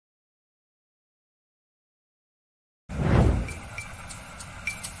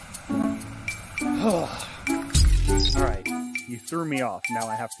All right, you threw me off. Now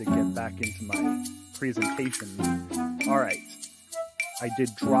I have to get back into my presentation. All right, I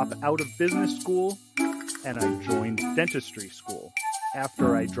did drop out of business school, and I joined dentistry school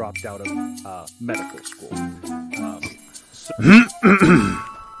after I dropped out of medical school.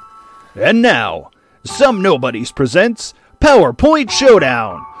 And now, Some Nobodies presents PowerPoint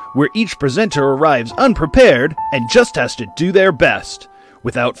Showdown, where each presenter arrives unprepared and just has to do their best.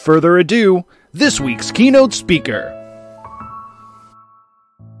 Without further ado, this week's keynote speaker.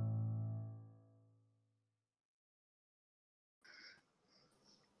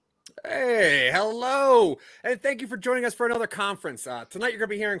 Hey, hello, and thank you for joining us for another conference. Tonight, you're going to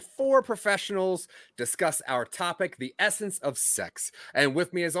be hearing four professionals discuss our topic, the essence of sex. And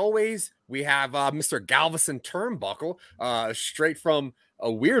with me, as always, we have Mr. Galveston Turnbuckle, straight from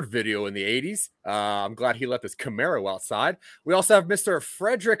a weird video in the 80s. I'm glad he left his Camaro outside. We also have Mr.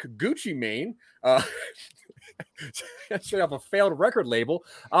 Frederick Gucci Mane, straight off a failed record label.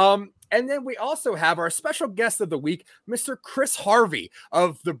 And then we also have our special guest of the week, Mr. Chris Harvey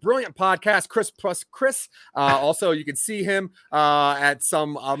of the brilliant podcast, Chris Plus Chris. Also, you can see him at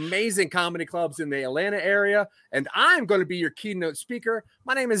some amazing comedy clubs in the Atlanta area. And I'm going to be your keynote speaker.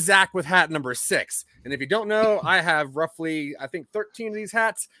 My name is Zach with hat number 6. And if you don't know, I have roughly, I think, 13 of these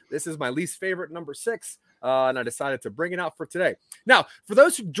hats. This is my least favorite, number 6. And I decided to bring it out for today. Now, for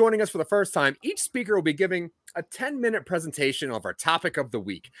those joining us for the first time, each speaker will be giving a 10-minute presentation of our topic of the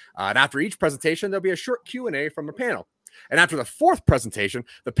week. And after each presentation, there'll be a short Q&A from the panel. And after the fourth presentation,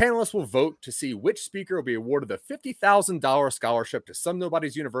 the panelists will vote to see which speaker will be awarded the $50,000 scholarship to Some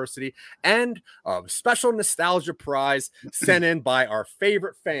Nobodies University and a special nostalgia prize sent in by our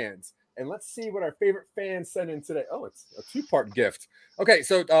favorite fans. And let's see what our favorite fans sent in today. Oh, it's a 2-part gift. Okay,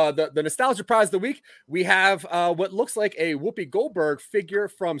 so the Nostalgia Prize of the week, we have what looks like a Whoopi Goldberg figure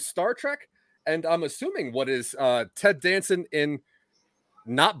from Star Trek. And I'm assuming what is Ted Danson in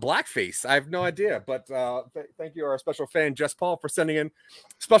not blackface. I have no idea. But thank you, our special fan, Jess Paul, for sending in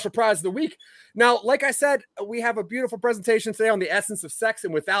Special Prize of the Week. Now, like I said, we have a beautiful presentation today on the essence of sex.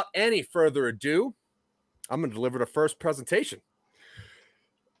 And without any further ado, I'm going to deliver the first presentation.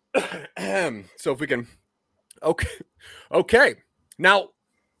 So if we can, okay. Now,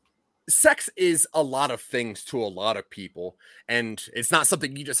 sex is a lot of things to a lot of people, and it's not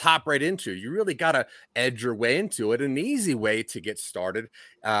something you just hop right into. You really got to edge your way into it. An easy way to get started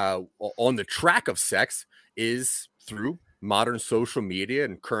on the track of sex is through modern social media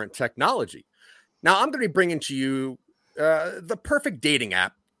and current technology. Now, I'm going to be bringing to you the perfect dating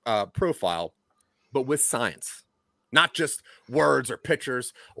app profile, but with science. Not just words or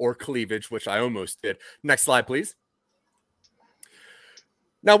pictures or cleavage, which I almost did. Next slide, please.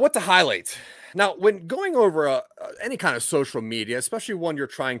 Now, what to highlight? Now, when going over any kind of social media, especially one you're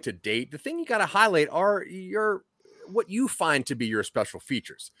trying to date, the thing you got to highlight are what you find to be your special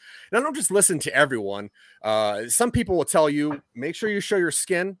features. Now, don't just listen to everyone. Some people will tell you, make sure you show your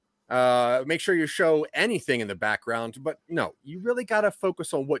skin. Make sure you show anything in the background. But no, you really got to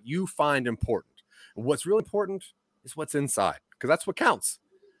focus on what you find important. What's really important is what's inside, because that's what counts.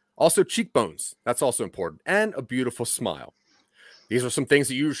 Also, cheekbones. That's also important. And a beautiful smile. These are some things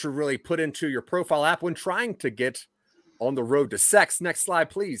that you should really put into your profile app when trying to get on the road to sex. Next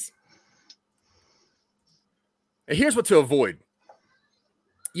slide, please. And here's what to avoid.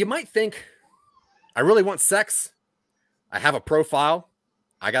 You might think, I really want sex. I have a profile.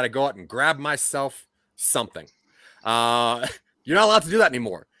 I got to go out and grab myself something. You're not allowed to do that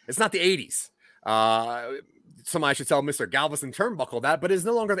anymore. It's not the 80s. Somebody should tell Mr. Galveston Turnbuckle that, but it's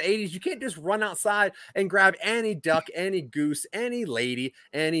no longer the 80s. You can't just run outside and grab any duck, any goose, any lady,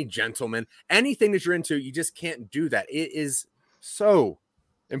 any gentleman, anything that you're into. You just can't do that. It is so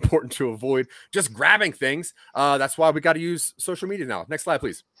important to avoid just grabbing things. That's why we got to use social media now. Next slide,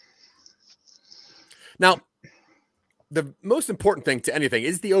 please. Now, the most important thing to anything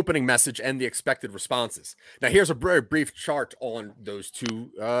is the opening message and the expected responses. Now, here's a very brief chart on those two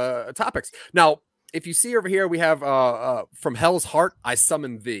topics. Now, if you see over here, we have from Hell's Heart, I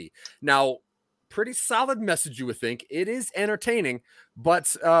Summon Thee. Now, pretty solid message, you would think. It is entertaining,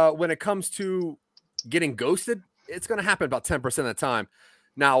 but when it comes to getting ghosted, it's going to happen about 10% of the time.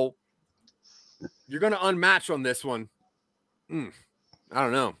 Now, you're going to unmatch on this one. I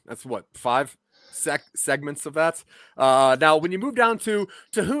don't know. That's what, 5 segments of that. Now, when you move down to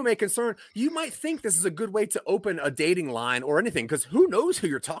whom it may concern, you might think this is a good way to open a dating line or anything, because who knows who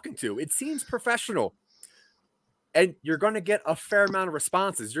you're talking to? It seems professional. And you're going to get a fair amount of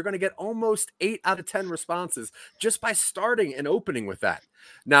responses. You're going to get almost 8 out of 10 responses just by starting and opening with that.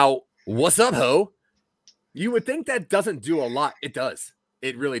 Now, what's up, ho? You would think that doesn't do a lot. It does.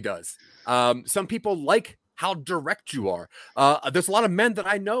 It really does. Some people like how direct you are. There's a lot of men that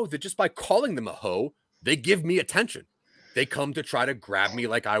I know that just by calling them a hoe, they give me attention. They come to try to grab me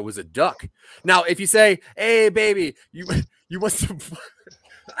like I was a duck. Now, if you say, "Hey, baby, you want some,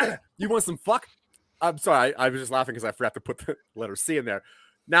 you want some fuck?" I'm sorry, I was just laughing because I forgot to put the letter C in there.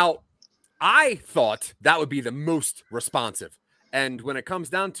 Now, I thought that would be the most responsive, and when it comes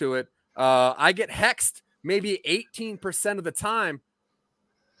down to it, I get hexed maybe 18% of the time.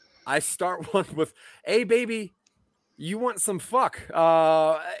 I start one with, "Hey, baby, you want some fuck?"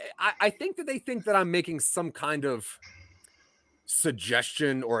 I think that they think that I'm making some kind of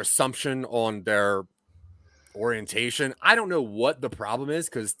suggestion or assumption on their orientation. I don't know what the problem is,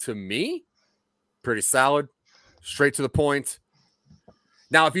 because to me, pretty solid, straight to the point.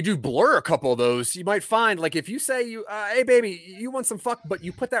 Now, if you do blur a couple of those, you might find, like, if you say hey baby, you want some fuck, but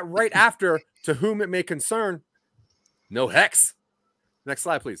you put that right after "to whom it may concern," no hex. Next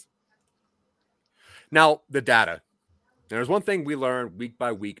slide, please. Now, the data. There's one thing we learn week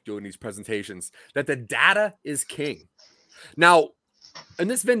by week doing these presentations, that the data is king. Now, in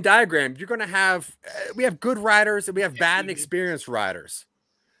this Venn diagram, you're going to have, we have good riders and we have bad and experienced riders.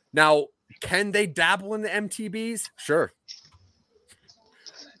 Now, can they dabble in the MTBs? Sure.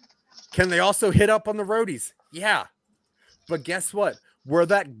 Can they also hit up on the roadies? Yeah. But guess what? Where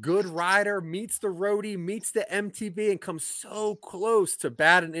that good rider meets the roadie, meets the MTB, and comes so close to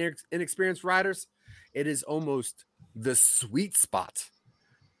bad and inexperienced riders, it is almost the sweet spot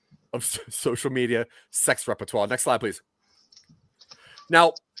of social media sex repertoire. Next slide, please.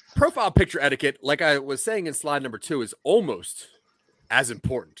 Now, profile picture etiquette, like I was saying in slide number 2, is almost as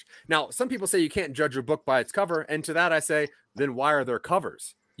important. Now, some people say you can't judge a book by its cover, and to that I say, then why are there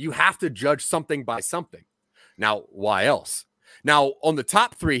covers? You have to judge something by something. Now, why else? Now, on the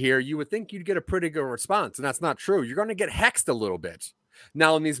top 3 here, you would think you'd get a pretty good response, and that's not true. You're going to get hexed a little bit.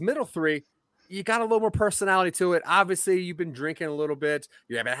 Now, in these middle 3, you got a little more personality to it. Obviously, you've been drinking a little bit.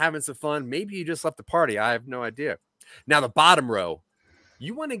 You've been having some fun. Maybe you just left the party. I have no idea. Now, the bottom row,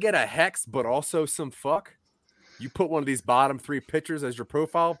 you want to get a hex, but also some fuck? You put one of these bottom 3 pictures as your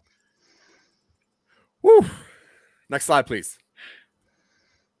profile. Woo! Next slide, please.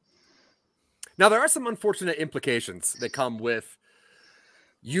 Now, there are some unfortunate implications that come with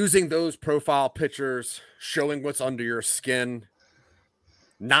using those profile pictures, showing what's under your skin,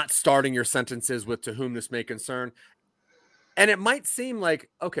 not starting your sentences with "to whom this may concern." And it might seem like,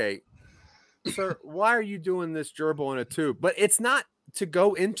 okay, sir, why are you doing this gerbil in a tube? But it's not to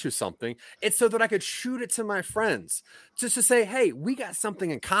go into something. It's so that I could shoot it to my friends, just to say, hey, we got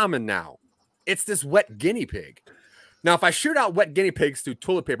something in common now. It's this wet guinea pig. Now, if I shoot out wet guinea pigs through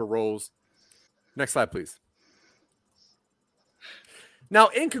toilet paper rolls, next slide, please. Now,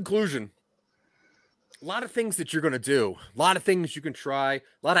 in conclusion, a lot of things that you're going to do, a lot of things you can try, a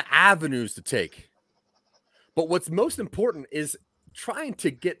lot of avenues to take. But what's most important is trying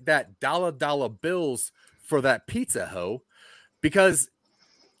to get that dollar bills for that pizza hoe, because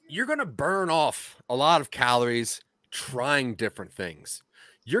you're going to burn off a lot of calories trying different things.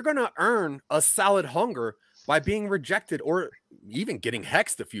 You're going to earn a solid hunger by being rejected or even getting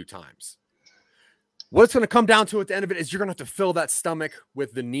hexed a few times. What it's going to come down to at the end of it is you're going to have to fill that stomach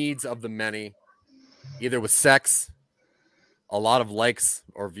with the needs of the many, either with sex, a lot of likes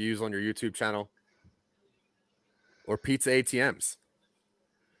or views on your YouTube channel, or pizza ATMs,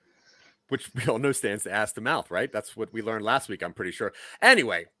 which we all know stands to ass to mouth, right? That's what we learned last week, I'm pretty sure.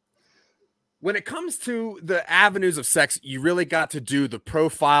 Anyway, when it comes to the avenues of sex, you really got to do the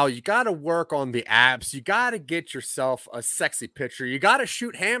profile. You got to work on the abs. You got to get yourself a sexy picture. You got to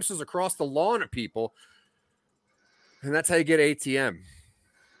shoot hamsters across the lawn at people. And that's how you get ATM.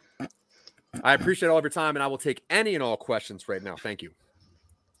 I appreciate all of your time, and I will take any and all questions right now. Thank you.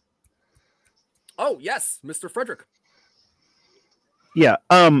 Oh, yes, Mr. Frederick. Yeah.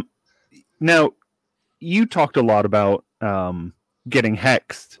 Now, you talked a lot about getting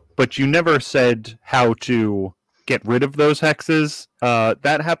hexed, but you never said how to get rid of those hexes.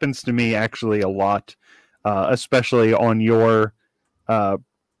 That happens to me actually a lot, especially on your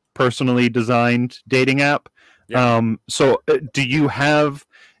personally designed dating app. Yeah. So do you have...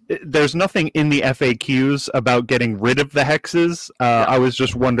 There's nothing in the FAQs about getting rid of the hexes. Yeah. I was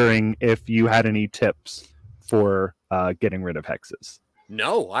just wondering if you had any tips for getting rid of hexes.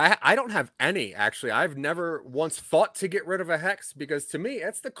 No, I don't have any, actually. I've never once thought to get rid of a hex, because to me,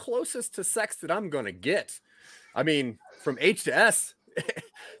 it's the closest to sex that I'm going to get. I mean, from H to S,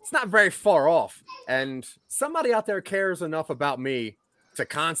 it's not very far off. And somebody out there cares enough about me to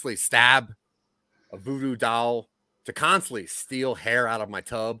constantly stab a voodoo doll, to constantly steal hair out of my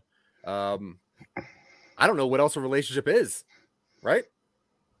tub. I don't know what else a relationship is, right?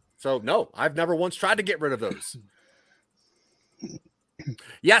 So no, I've never once tried to get rid of those.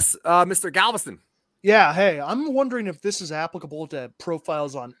 Yes, Mr. Galveston. Yeah, hey, I'm wondering if this is applicable to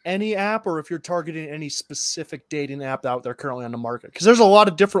profiles on any app or if you're targeting any specific dating app out there currently on the market. Because there's a lot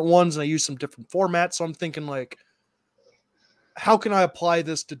of different ones and I use some different formats. So I'm thinking like, how can I apply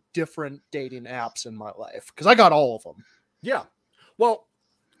this to different dating apps in my life? Because I got all of them. Yeah. Well,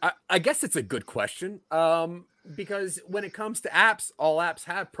 I guess it's a good question. Because when it comes to apps, all apps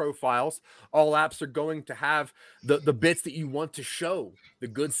have profiles. All apps are going to have the bits that you want to show, the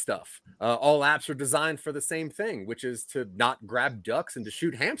good stuff. All apps are designed for the same thing, which is to not grab ducks and to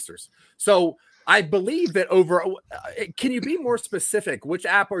shoot hamsters. So I believe that can you be more specific? Which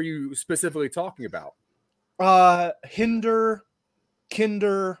app are you specifically talking about? Hinder,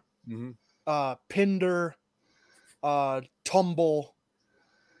 Kinder, Pinder, Tumble,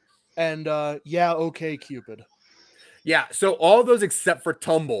 and okay, Cupid. Yeah, so all those except for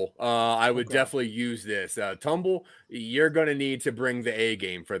Tumble, I would definitely use this. Tumble, you're going to need to bring the A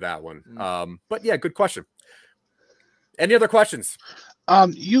game for that one. But yeah, good question. Any other questions?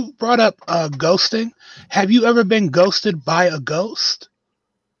 You brought up ghosting. Have you ever been ghosted by a ghost?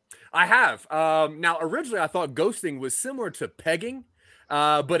 I have. Now, originally, I thought ghosting was similar to pegging,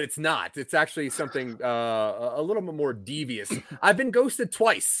 but it's not. It's actually something a little bit more devious. I've been ghosted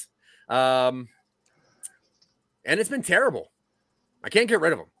twice. And it's been terrible. I can't get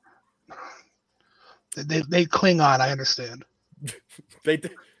rid of them. They cling on. I understand.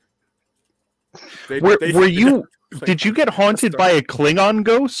 Did you get haunted by a Klingon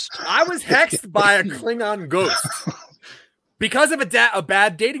ghost? I was hexed by a Klingon ghost because of a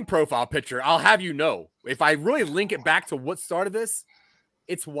bad dating profile picture. I'll have you know. If I really link it back to what started this,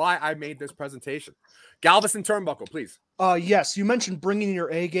 it's why I made this presentation. Galveston Turnbuckle, please. Yes, you mentioned bringing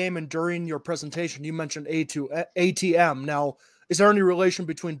your A game, and during your presentation, you mentioned ATM. Now, is there any relation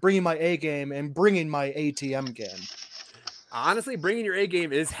between bringing my A game and bringing my ATM game? Honestly, bringing your A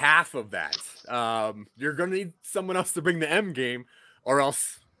game is half of that. You're going to need someone else to bring the M game, or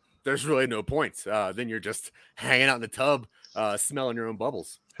else there's really no point. Then you're just hanging out in the tub, smelling your own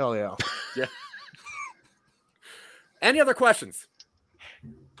bubbles. Hell yeah. Yeah. Any other questions?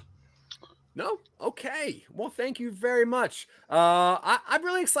 No? Okay. Well, thank you very much. I'm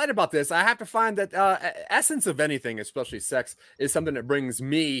really excited about this. I have to find that essence of anything, especially sex, is something that brings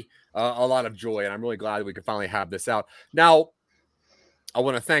me a lot of joy, and I'm really glad that we could finally have this out. Now, I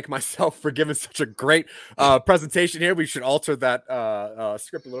want to thank myself for giving such a great presentation here. We should alter that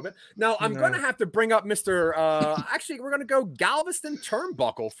script a little bit. Now, I'm going to have to bring up Mr. Actually, we're going to go Galveston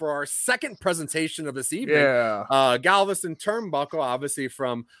Turnbuckle for our second presentation of this evening. Yeah. Galveston Turnbuckle, obviously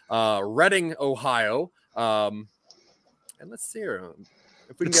from Reading, Ohio. And let's see here.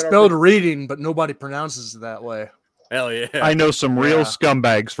 If we can It's get spelled reading, but nobody pronounces it that way. Hell yeah. I know some real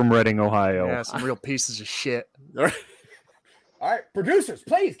scumbags from Reading, Ohio. Yeah, some real pieces of shit. All right, producers,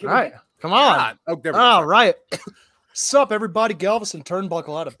 please. All right, come on. God. Oh, there we go. All right. Sup, everybody? Galveston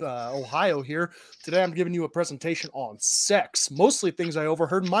Turnbuckle out of Ohio here. Today I'm giving you a presentation on sex. Mostly things I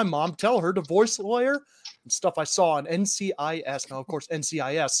overheard my mom tell her divorce lawyer and stuff I saw on NCIS. Now, of course,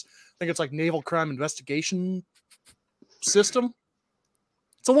 NCIS, I think it's like Naval Crime Investigation System.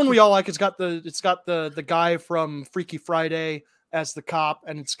 It's the one we all like. It's got the guy from Freaky Friday as the cop,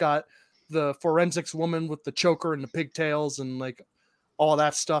 and it's got the forensics woman with the choker and the pigtails and like all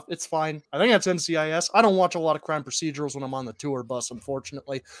that stuff. It's fine. I think that's NCIS. I don't watch a lot of crime procedurals when I'm on the tour bus,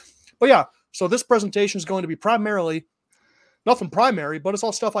 unfortunately. But yeah, so this presentation is going to be primarily nothing primary, but it's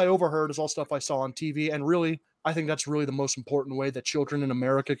all stuff I overheard. It's all stuff I saw on TV. And really, I think that's really the most important way that children in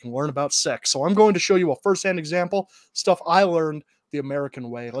America can learn about sex. So I'm going to show you a firsthand example, stuff I learned the American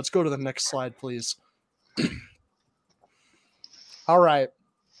way. Let's go to the next slide, please. All right.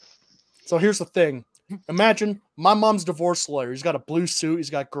 So here's the thing. Imagine my mom's divorce lawyer. He's got a blue suit. He's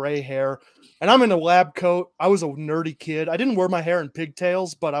got gray hair. And I'm in a lab coat. I was a nerdy kid. I didn't wear my hair in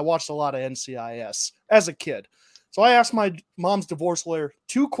pigtails, but I watched a lot of NCIS as a kid. So I asked my mom's divorce lawyer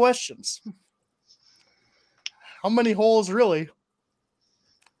 2 questions. How many holes, really?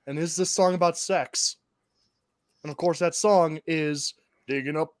 And is this song about sex? And of course, that song is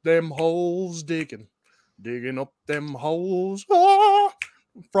Digging Up Them Holes, Digging Up Them Holes. Ah!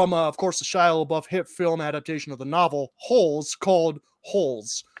 From, of course, the Shia LaBeouf hit film adaptation of the novel Holes, called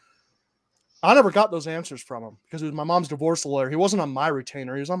Holes. I never got those answers from him because he was my mom's divorce lawyer. He wasn't on my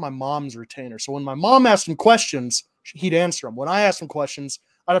retainer. He was on my mom's retainer. So when my mom asked him questions, he'd answer them. When I asked him questions,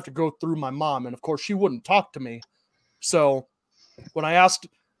 I'd have to go through my mom. And, of course, she wouldn't talk to me. So when I asked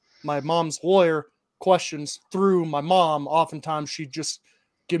my mom's lawyer questions through my mom, oftentimes she'd just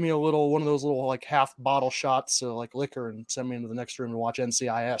give me one of those little like half bottle shots of like liquor and send me into the next room to watch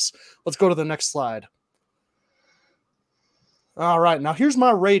NCIS. Let's go to the next slide. All right, now here's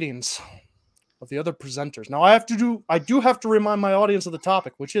my ratings of the other presenters. Now I do have to remind my audience of the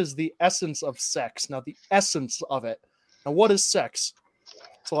topic, which is the essence of sex. Now the essence of it. Now what is sex?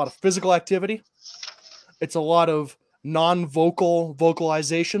 It's a lot of physical activity. It's a lot of non-vocal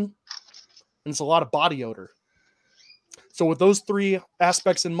vocalization, and it's a lot of body odor. So with those three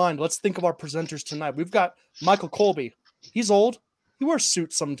aspects in mind, let's think of our presenters tonight. We've got Michael Colby. He's old. He wears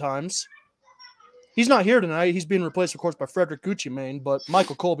suits sometimes. He's not here tonight. He's being replaced, of course, by Frederick Gucci Mane, but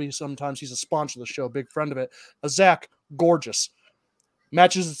Michael Colby, sometimes he's a sponsor of the show, big friend of it. Zach, gorgeous.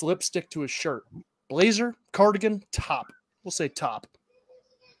 Matches his lipstick to his shirt. Blazer, cardigan, top. We'll say top.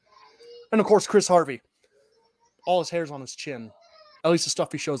 And, of course, Chris Harvey. All his hair's on his chin. At least the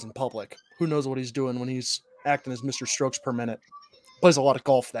stuff he shows in public. Who knows what he's doing when he's acting as Mr. Strokes per minute. Plays a lot of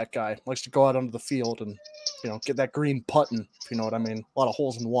golf, that guy. Likes to go out onto the field and, get that green putting, if you know what I mean. A lot of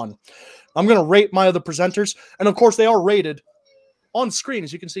holes in one. I'm going to rate my other presenters. And, of course, they are rated on screen,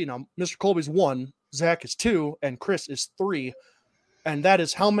 as you can see now. Mr. Colby's 1, Zach is 2, and Chris is 3. And that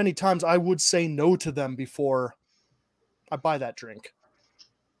is how many times I would say no to them before I buy that drink.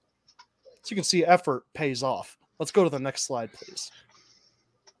 So you can see effort pays off. Let's go to the next slide, please.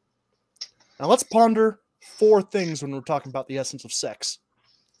 Now let's ponder 4 things when we're talking about the essence of sex.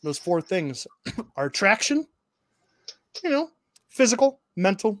 Those 4 things are attraction, physical,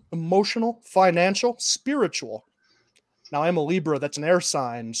 mental, emotional, financial, spiritual. Now I'm a Libra, that's an air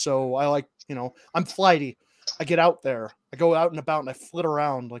sign, so I like, I'm flighty. I get out there. I go out and about and I flit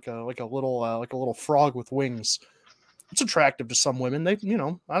around like a little frog with wings. It's attractive to some women. They, I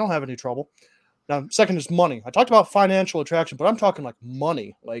don't have any trouble. Now, second is money. I talked about financial attraction, but I'm talking like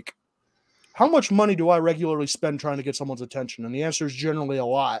money. Like, how much money do I regularly spend trying to get someone's attention? And the answer is generally a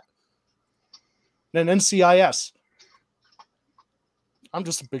lot. Then NCIS. I'm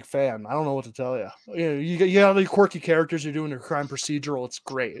just a big fan. I don't know what to tell you. You got the quirky characters. You're doing your crime procedural. It's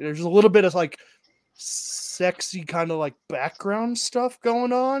great. There's a little bit of like sexy kind of like background stuff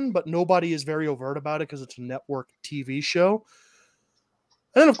going on, but nobody is very overt about it because it's a network TV show.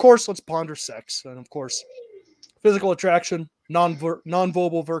 And then, of course, let's ponder sex. And, of course, physical attraction,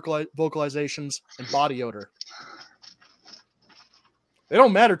 non-verbal vocalizations, and body odor. They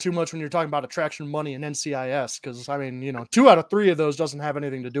don't matter too much when you're talking about attraction, money, and NCIS because, 2 out of 3 of those doesn't have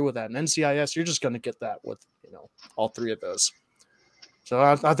anything to do with that. And NCIS, you're just going to get that with, all 3 of those. So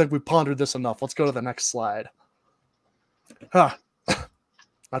I think we pondered this enough. Let's go to the next slide. Now,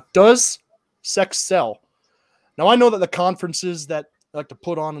 does sex sell? Now, I know that the conferences that I like to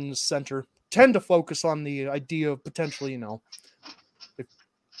put on in the center tend to focus on the idea of potentially, if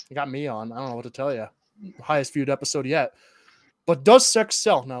you got me on, I don't know what to tell you. Highest viewed episode yet. But does sex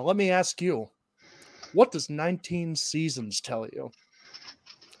sell? Now, let me ask you, what does 19 seasons tell you?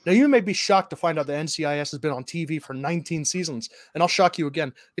 Now, you may be shocked to find out that NCIS has been on TV for 19 seasons. And I'll shock you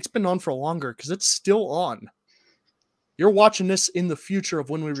again. It's been on for longer because it's still on. You're watching this in the future of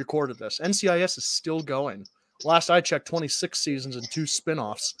when we recorded this. NCIS is still going. Last I checked, 26 seasons and 2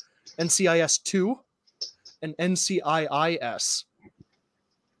 spinoffs. NCIS 2 and NCIS.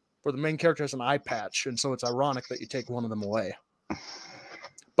 Where the main character has an eye patch, and so it's ironic that you take one of them away.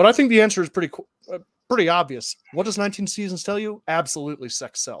 But I think the answer is pretty obvious. What does 19 seasons tell you? Absolutely,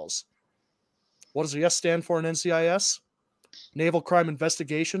 sex sells. What does the S stand for in NCIS? Naval Crime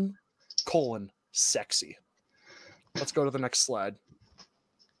Investigation, sexy. Let's go to the next slide.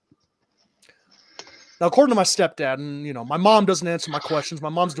 Now, according to my stepdad, and, my mom doesn't answer my questions. My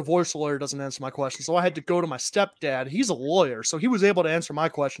mom's divorce lawyer doesn't answer my questions. So I had to go to my stepdad. He's a lawyer, so he was able to answer my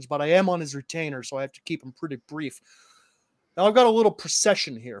questions, but I am on his retainer, so I have to keep him pretty brief. Now, I've got a little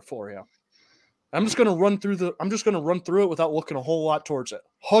procession here for you. I'm just going to run through it without looking a whole lot towards it.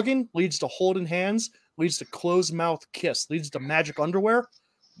 Hugging leads to holding hands, leads to closed mouth kiss, leads to magic underwear.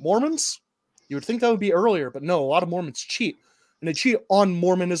 Mormons? You would think that would be earlier, but no, a lot of Mormons cheat. And they cheat on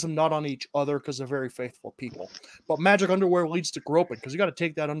Mormonism, not on each other, because they're very faithful people. But magic underwear leads to groping, because you got to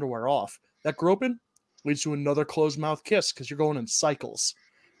take that underwear off. That groping leads to another closed mouth kiss, because you're going in cycles.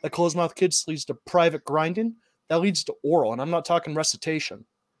 That closed mouth kiss leads to private grinding. That leads to oral, and I'm not talking recitation.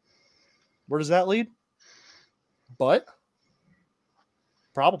 Where does that lead? Butt?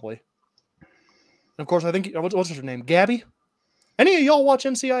 Probably. And of course, I think, what's her name? Gabby? Any of y'all watch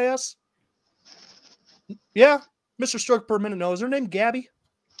NCIS? Yeah? Mr. Stroke per minute, no. Is her name Gabby?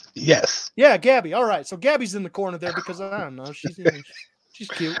 Yes. Yeah, Gabby. All right. So Gabby's in the corner there because I don't know. She's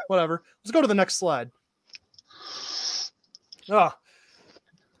cute. Whatever. Let's go to the next slide. Of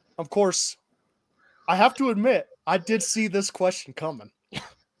course, I have to admit, I did see this question coming.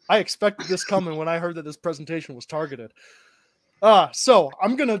 I expected this coming when I heard that this presentation was targeted. So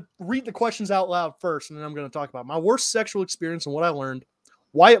I'm going to read the questions out loud first, and then I'm going to talk about my worst sexual experience and what I learned,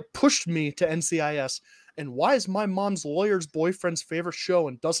 why it pushed me to NCIS, and why is my mom's lawyer's boyfriend's favorite show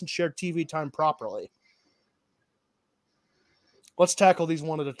and doesn't share TV time properly. Let's tackle these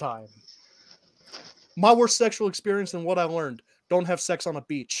one at a time. My worst sexual experience and what I learned. Don't have sex on a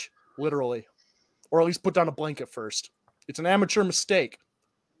beach, literally. Or at least put down a blanket first. It's an amateur mistake.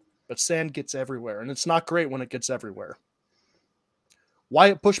 But sand gets everywhere, and it's not great when it gets everywhere. Why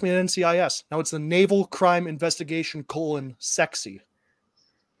it pushed me to NCIS. Now it's the Naval Crime Investigation : sexy.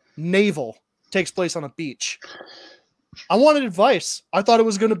 Naval takes place on a beach. I wanted advice. I thought it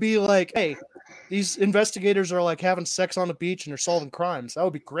was going to be like, hey, these investigators are like having sex on a beach and they're solving crimes. That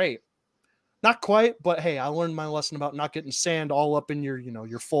would be great. Not quite, but hey, I learned my lesson about not getting sand all up in your,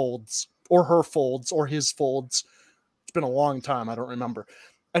 your folds or her folds or his folds. It's been a long time. I don't remember.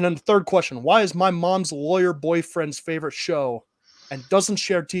 And then the third question, why is my mom's lawyer boyfriend's favorite show and doesn't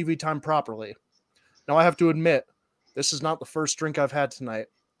share TV time properly? Now, I have to admit, this is not the first drink I've had tonight.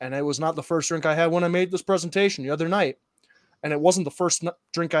 And it was not the first drink I had when I made this presentation the other night. And it wasn't the first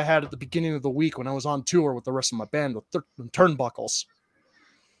drink I had at the beginning of the week when I was on tour with the rest of my band with Turnbuckles.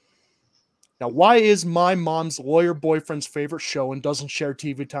 Now, why is my mom's lawyer boyfriend's favorite show and doesn't share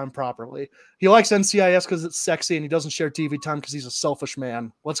TV time properly? He likes NCIS because it's sexy, and he doesn't share TV time because he's a selfish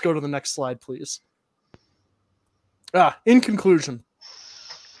man. Let's go to the next slide, please. In conclusion,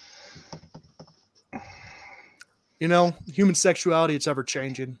 human sexuality, it's ever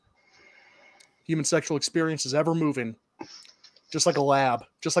changing. Human sexual experience is ever moving. Just like a lab,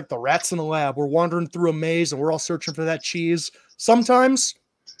 just like the rats in a lab. We're wandering through a maze and we're all searching for that cheese. Sometimes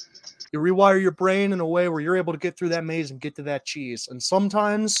you rewire your brain in a way where you're able to get through that maze and get to that cheese. And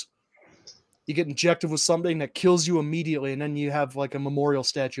sometimes you get injected with something that kills you immediately, and then you have like a memorial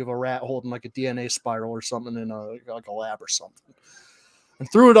statue of a rat holding like a DNA spiral or something in a lab or something.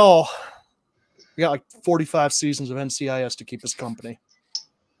 And through it all, we got like 45 seasons of NCIS to keep us company.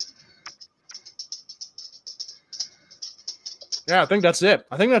 Yeah, I think that's it.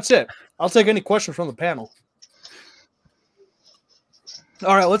 I'll take any questions from the panel.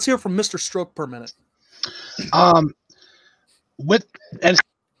 All right, let's hear from Mr. Stroke per minute. With and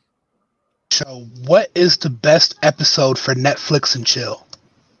show, what is the best episode for Netflix and chill?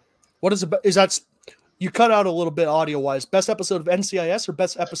 What is that? You cut out a little bit audio wise. Best episode of NCIS or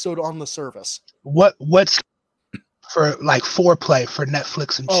best episode on the service? What's for like foreplay for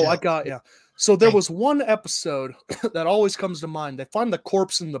Netflix and chill? Oh, I got you. So there was one episode that always comes to mind. They find the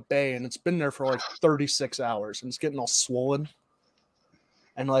corpse in the bay, and it's been there for like 36 hours, and it's getting all swollen.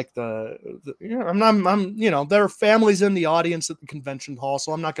 And like there are families in the audience at the convention hall,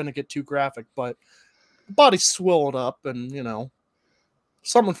 so I'm not going to get too graphic, but the body's swelled up, and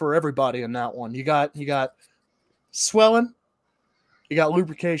something for everybody in that one. You got swelling, you got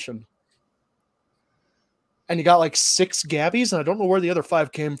lubrication, and you got like 6 Gabbies, and I don't know where the other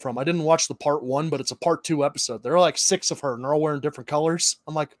 5 came from. I didn't watch the part 1, but it's a part 2 episode. There are like 6 of her, and they're all wearing different colors.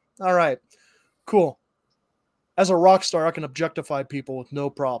 I'm like, all right, cool. As a rock star, I can objectify people with no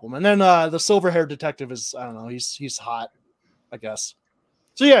problem. And then the silver-haired detective is, I don't know, he's hot, I guess.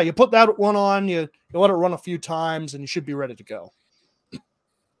 So yeah, you put that one on, you let it run a few times, and you should be ready to go.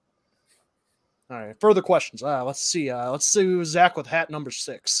 All right, further questions. Let's see Zach with hat number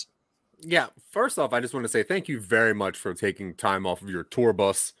 6. Yeah, first off, I just want to say thank you very much for taking time off of your tour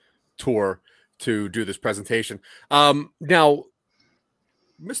bus tour to do this presentation. Now,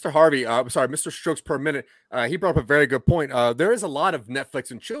 Mr. Harvey, Mr. Strokes per minute, he brought up a very good point. There is a lot of Netflix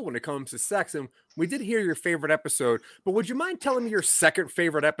and chill when it comes to sex, and we did hear your favorite episode, but would you mind telling me your second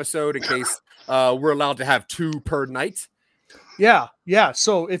favorite episode in case we're allowed to have 2 per night? Yeah.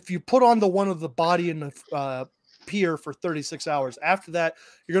 So if you put on the one of the body in the pier for 36 hours, after that,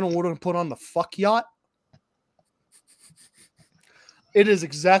 you're going to want to put on the fuck yacht. It is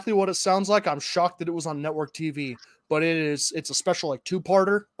exactly what it sounds like. I'm shocked that it was on network TV, but it's a special like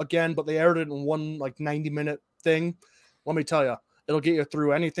 2-parter again, but they aired it in one like 90-minute thing. Let me tell you, it'll get you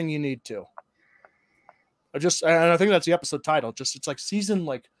through anything you need to. And I think that's the episode title. It's like season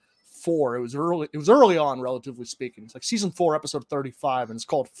like 4. It was early on, relatively speaking. It's like season 4, episode 35, and it's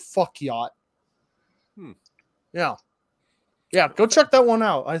called Fuck Yacht. Yeah. Go check that one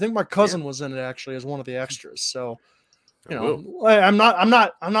out. I think my cousin was in it actually as one of the extras. So, I'm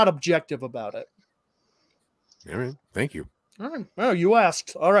not objective about it. All right. Thank you. All right. Well, you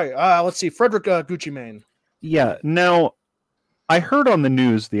asked. All right. Let's see. Frederick Gucci Mane. Yeah. Now, I heard on the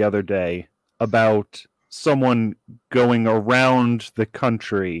news the other day about someone going around the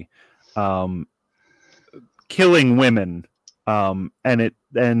country killing women and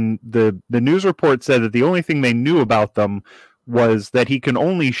the news report said that the only thing they knew about them was that he can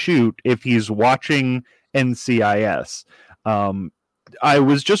only shoot if he's watching NCIS. I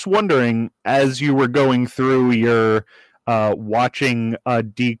was just wondering, as you were going through your watching a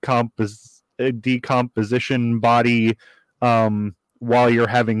decomposition body while you're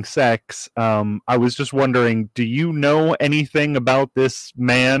having sex, I was just wondering, do you know anything about this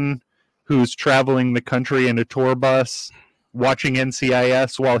man who's traveling the country in a tour bus watching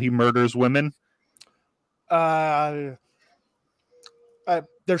NCIS while he murders women?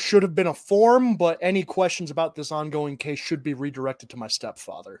 There should have been a form, but any questions about this ongoing case should be redirected to my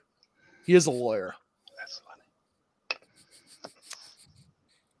stepfather. He is a lawyer. That's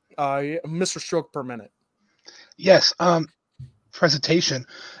funny. Mr. Stroke per minute. Yes. Presentation.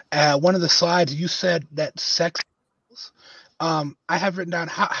 One of the slides you said that sex. I have written down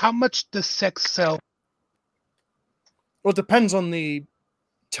how much does sex sell? Well, it depends on the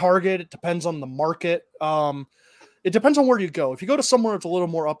target. It depends on the market. It depends on where you go. If you go to somewhere that's a little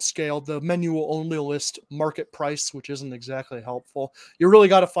more upscale, the menu will only list market price, which isn't exactly helpful. You really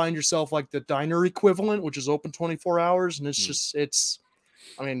got to find yourself like the diner equivalent, which is open 24 hours. And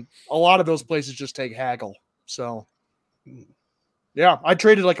a lot of those places just take haggle. So, yeah, I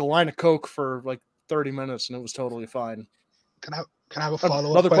traded like a line of Coke for like 30 minutes and it was totally fine. Can I have a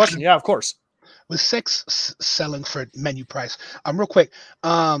follow-up Another question? Yeah, of course. With sex selling for menu price, real quick,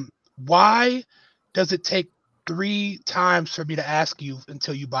 why does it take 3 times for me to ask you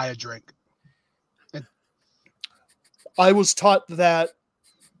until you buy a drink? I was taught that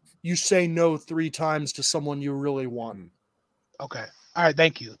you say no 3 times to someone you really want. Okay. All right.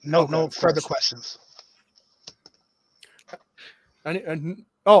 Thank you. No further questions.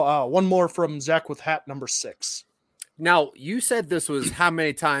 One more from Zach with hat number 6. Now, you said this was how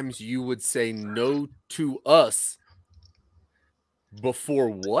many times you would say no to us before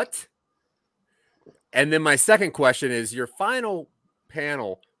what? And then my second question is, your final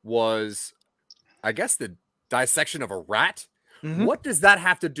panel was, I guess, the dissection of a rat. Mm-hmm. What does that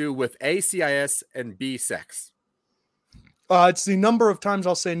have to do with A, CIS, and B, sex? It's the number of times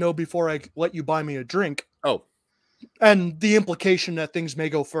I'll say no before I let you buy me a drink. Oh. And the implication that things may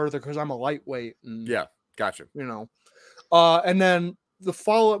go further because I'm a lightweight. And, yeah, gotcha. And then the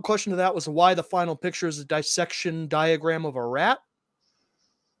follow-up question to that was why the final picture is a dissection diagram of a rat.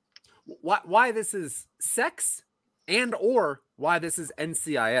 Why this is sex and or why this is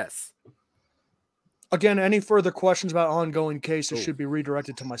NCIS. Again, any further questions about ongoing cases should be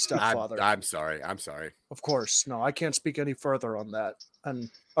redirected to my stepfather. I'm sorry. Of course. No, I can't speak any further on that. And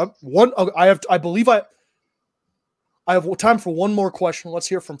I believe I have time for one more question. Let's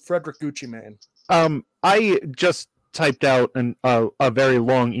hear from Frederick Gucci Man. I just typed out a very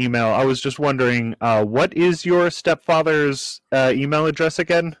long email. I was just wondering, what is your stepfather's email address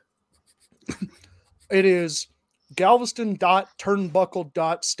again? It is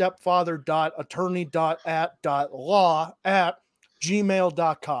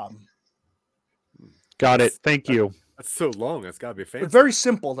galveston.turnbuckle.stepfather.attorney.at.law@gmail.com. Got it. Thank you. That's so long. That's got to be fancy. It's very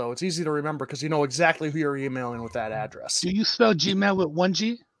simple, though. It's easy to remember because you know exactly who you're emailing with that address. Do you spell Gmail with 1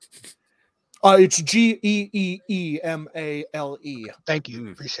 G? It's Geeemale. Thank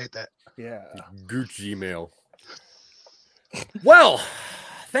you. Appreciate that. Yeah. Gucci email. Well,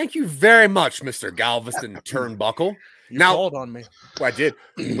 thank you very much, Mr. Galveston Turnbuckle. You called on me. I did.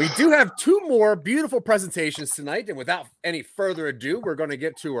 We do have 2 more beautiful presentations tonight, and without any further ado, we're going to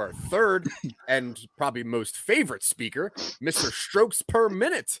get to our third and probably most favorite speaker, Mr. Strokes per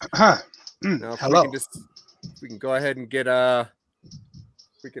minute. Now, hello. We can go ahead and get Can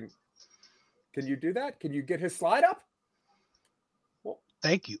you do that? Can you get his slide up? Well,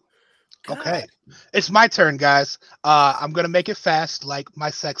 thank you. God. Okay. It's my turn, guys. I'm going to make it fast like my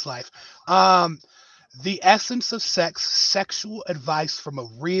sex life. The essence of sex, sexual advice from a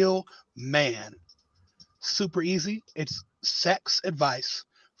real man. Super easy. It's sex advice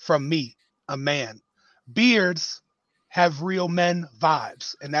from me, a man. Beards have real men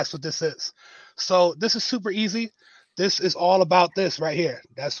vibes, and that's what this is. So this is super easy. This is all about this right here.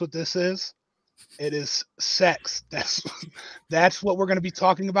 That's what this is. It is sex. That's what we're going to be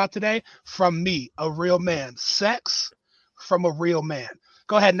talking about today from me, a real man. Sex from a real man.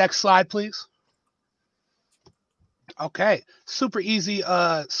 Go ahead. Next slide, please. Okay. Super easy.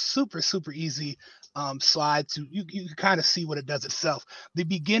 Super easy slide to you can kind of see what it does itself. The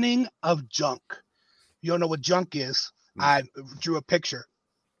beginning of junk. You don't know what junk is. I drew a picture.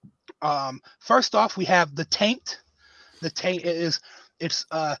 First off, we have the taint. The taint it's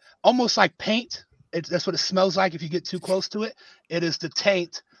almost like paint. That's what it smells like if you get too close to it. It is the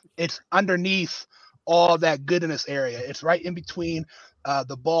taint. It's underneath all that goodness area. It's right in between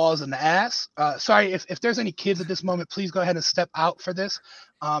the balls and the ass. Sorry if there's any kids at this moment, please go ahead and step out for this.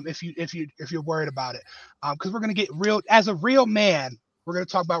 If you're worried about it, because we're gonna get real as a real man. We're gonna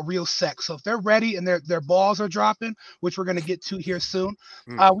talk about real sex. So if they're ready and their balls are dropping, which we're gonna get to here soon,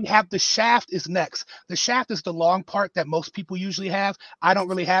 we have the shaft is next. The shaft is the long part that most people usually have. I don't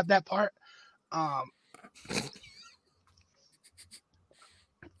really have that part.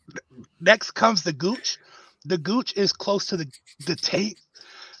 Next comes the gooch. The gooch is close to the tape.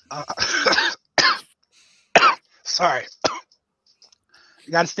 Sorry.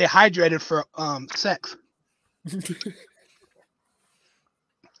 You got to stay hydrated for sex.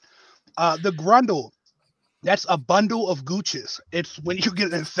 The grundle, that's a bundle of gooches. It's when you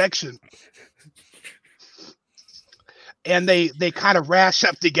get an infection and they kind of rash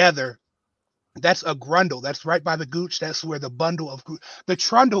up together. That's a grundle. That's right by the gooch. That's where the bundle of the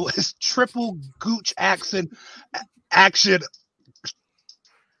trundle is triple gooch action,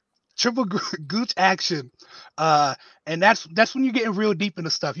 triple gooch action. And that's when you're getting real deep into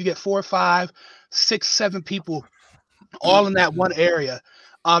stuff. You get 4, 5, 6, 7 people all in that one area.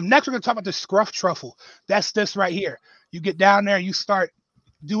 Next, we're going to talk about the scruff truffle. That's this right here. You get down there, you start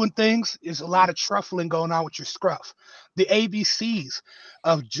doing things. There's a lot of truffling going on with your scruff. The ABCs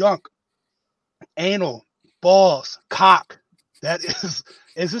of junk, anal, balls, cock. That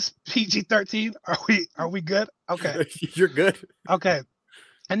is this PG-13? Are we good? Okay. You're good. Okay.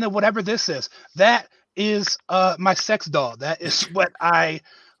 And then whatever this is, that is my sex doll. That is what I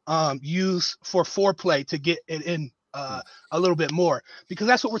use for foreplay to get it in a little bit more, because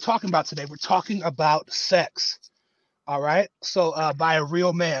that's what we're talking about today. We're talking about sex. All right. So by a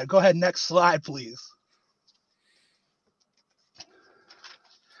real man. Go ahead. Next slide, please.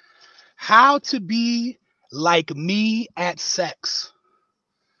 How to be like me at sex.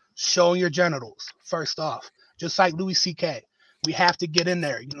 Showing your genitals. First off, just like Louis C.K. We have to get in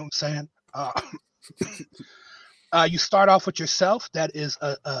there. You know what I'm saying? You start off with yourself. That is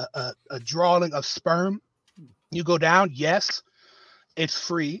a drawing of sperm. You go down. Yes, it's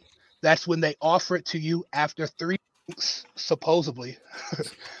free. That's when they offer it to you after 3 weeks, supposedly,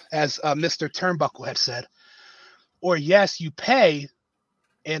 as Mr. Turnbuckle had said. Or yes, you pay.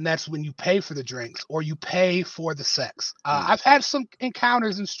 And that's when you pay for the drinks or you pay for the sex. I've had some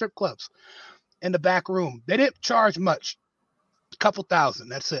encounters in strip clubs in the back room. They didn't charge much, a couple $1,000.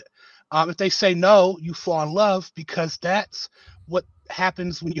 That's it. If they say no, you fall in love, because that's what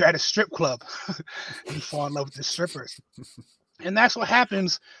happens when you're at a strip club. You fall in love with the strippers. And that's what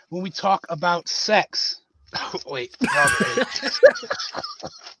happens when we talk about sex. Wait.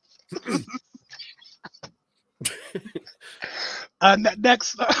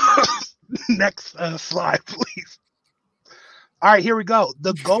 Next slide, please. All right, here we go.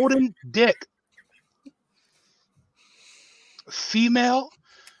 The golden dick. Female,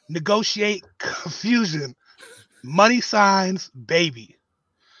 negotiate confusion, money signs, baby.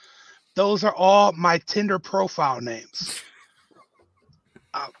 Those are all my Tinder profile names.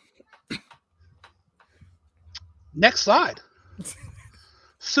 Next slide.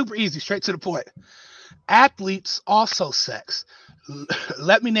 Super easy, straight to the point. Athletes, also sex.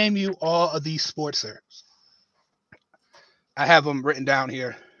 Let me name you all of these sportsers. I have them written down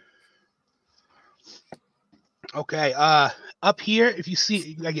here. Okay, up here, if you see,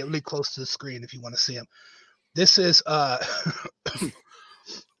 you gotta get really close to the screen if you want to see them. This is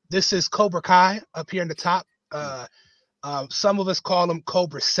this is Cobra Kai up here in the top. Some of us call him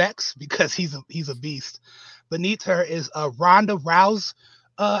Cobra Sex because he's a beast. Beneath her is Ronda Rouse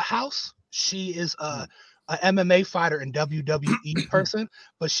house. She is a MMA fighter and WWE person,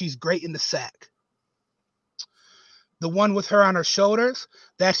 but she's great in the sack. The one with her on her shoulders,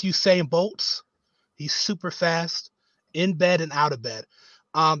 that's Usain Bolt's. He's super fast, in bed and out of bed.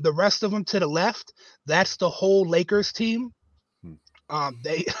 The rest of them to the left, that's the whole Lakers team.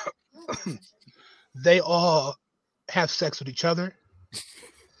 They all have sex with each other.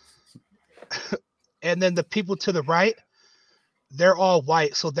 And then the people to the right, they're all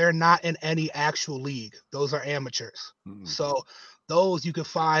white, so they're not in any actual league. Those are amateurs. So those you can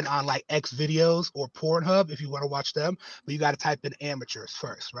find on like X videos or Pornhub if you want to watch them, but you got to type in amateurs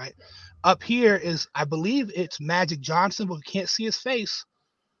first, right? Up here is, I believe it's Magic Johnson, but we can't see his face.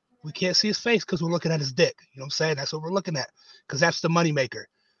 We can't see his face because we're looking at his dick. You know what I'm saying? That's what we're looking at, because that's the moneymaker.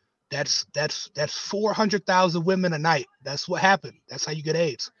 That's 400,000 women a night. That's what happened. That's how you get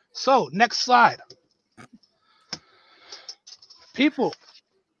AIDS. So next slide. People,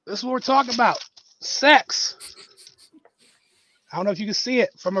 this is what we're talking about. Sex. I don't know if you can see it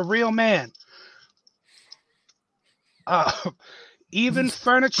from a real man. Even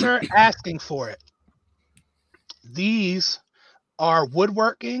furniture asking for it. These are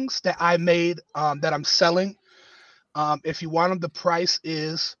woodworkings that I made that I'm selling. If you want them, the price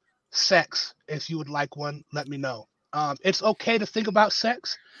is sex. If you would like one, let me know. It's okay to think about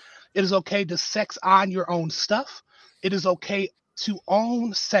sex. It is okay to sex on your own stuff. It is okay to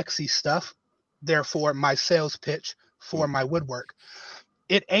own sexy stuff. Therefore, my sales pitch for my woodwork.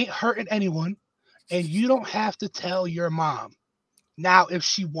 It ain't hurting anyone, and you don't have to tell your mom. Now, if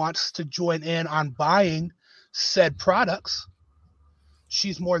she wants to join in on buying said products,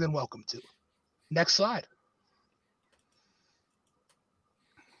 she's more than welcome to. Next slide.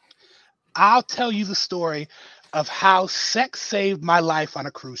 I'll tell you the story of how sex saved my life on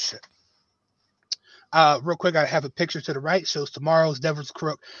a cruise ship. Real quick, I have a picture to the right. Shows tomorrow's Devil's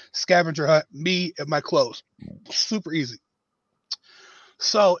Crook, scavenger hunt, me and my clothes. Super easy.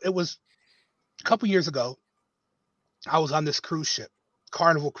 So it was a couple years ago. I was on this cruise ship,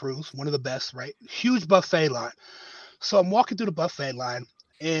 Carnival Cruise, one of the best, right? Huge buffet line. So I'm walking through the buffet line,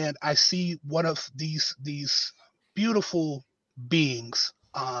 and I see one of these beautiful beings,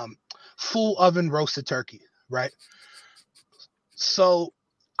 full oven roasted turkey, right? So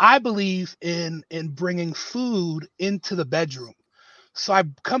I believe in bringing food into the bedroom. So I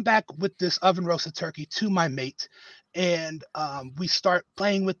come back with this oven roasted turkey to my mate, and we start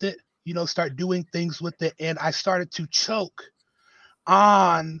playing with it, start doing things with it, and I started to choke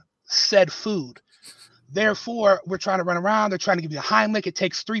on said food. Therefore, we're trying to run around. They're trying to give me a Heimlich. It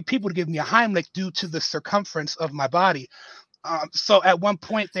takes 3 people to give me a Heimlich due to the circumference of my body. So at one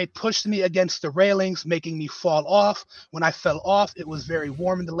point, they pushed me against the railings, making me fall off. When I fell off, it was very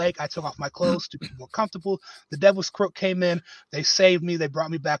warm in the lake. I took off my clothes to be more comfortable. The Devil's Crook came in. They saved me. They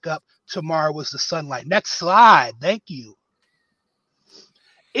brought me back up. Tomorrow was the sunlight. Next slide. Thank you.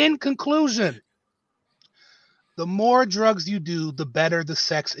 In conclusion, the more drugs you do, the better the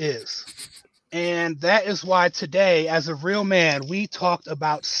sex is. And that is why today, as a real man, we talked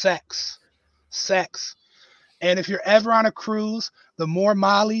about sex. Sex. And if you're ever on a cruise, the more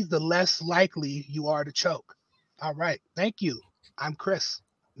Molly, the less likely you are to choke. All right. Thank you. I'm Chris,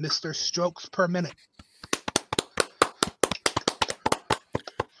 Mr. Strokes per minute.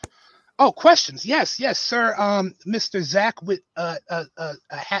 Oh, questions. Yes, sir. Mr. Zach with a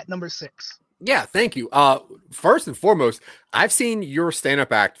hat number 6. Yeah, thank you. First and foremost, I've seen your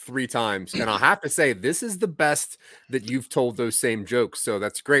stand-up act 3 times, and I'll have to say this is the best that you've told those same jokes. So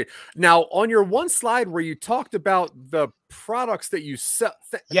that's great. Now, on your one slide where you talked about the products that you sell,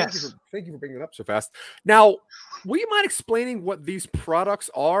 yes, thank you for bringing it up so fast. Now, will you mind explaining what these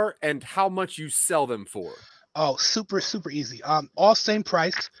products are and how much you sell them for? Oh, super easy. All same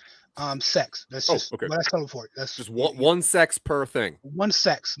price. Sex. That's just okay. what I sell for. That's just one sex per thing. One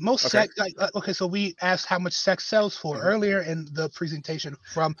sex. Most sex. Okay, so we asked how much sex sells for earlier in the presentation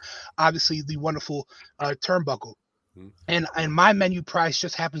from obviously the wonderful turnbuckle. And my menu price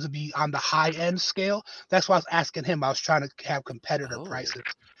just happens to be on the high end scale. That's why I was asking him. I was trying to have competitor prices.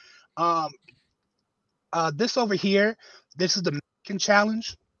 This over here, this is the Mexican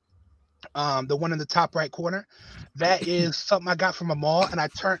challenge. The one in the top right corner, that is something I got from a mall, and I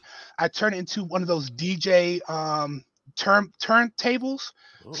turned it into one of those DJ turntables,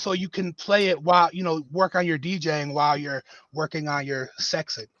 so you can play it while work on your DJing while you're working on your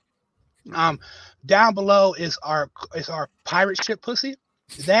sexing. Down below is our pirate ship pussy.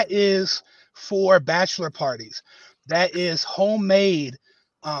 That is for bachelor parties. That is homemade.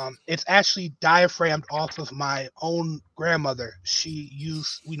 It's actually diaphragmed off of my own grandmother. She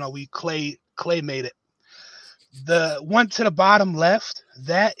used, we clay made it. The one to the bottom left,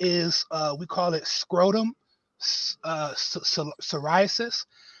 that is, we call it scrotum psoriasis.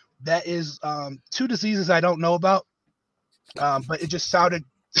 That is 2 diseases I don't know about, but it just sounded,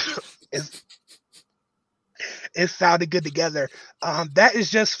 it sounded good together. That is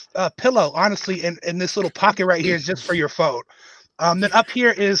just a pillow, honestly, and this little pocket right here is just for your phone. Then up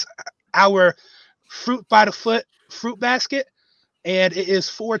here is our fruit by the foot fruit basket, and it is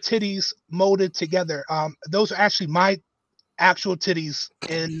 4 titties molded together. Those are actually my actual titties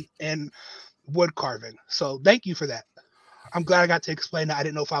in wood carving. So thank you for that. I'm glad I got to explain that. I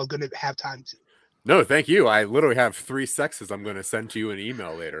didn't know if I was going to have time to. No, thank you. I literally have 3 sexes I'm going to send to you an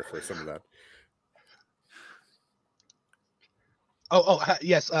email later for some of that.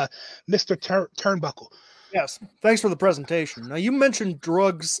 Yes, Mr. Turnbuckle. Yes, thanks for the presentation. Now, you mentioned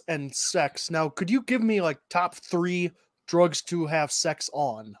drugs and sex. Now, could you give me like top 3 drugs to have sex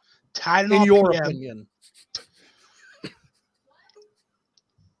on? Tylenol in your PM. opinion.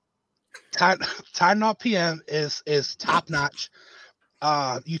 Tylenol PM is top notch.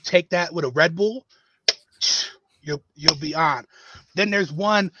 You take that with a Red Bull, you'll be on. Then there's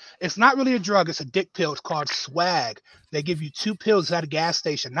one, it's not really a drug, it's a dick pill. It's called swag. They give you 2 pills at a gas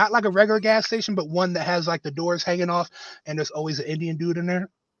station, not like a regular gas station, but one that has like the doors hanging off and there's always an Indian dude in there.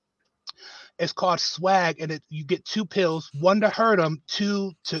 It's called swag, and you get 2 pills, 1 to hurt them,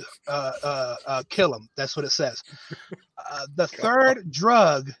 2 to kill them. That's what it says. The third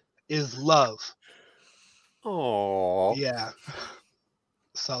drug is love. Oh, Yeah.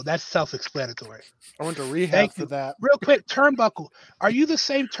 So that's self-explanatory. I went to rehab Thank for you. that. Real quick, Turnbuckle. Are you the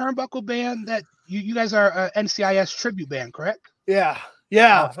same Turnbuckle band that you guys are NCIS tribute band, correct? Yeah.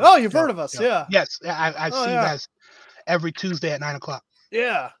 Yeah. Oh, you've heard of us. Yeah. Yes, I see you yeah. guys every Tuesday at 9:00.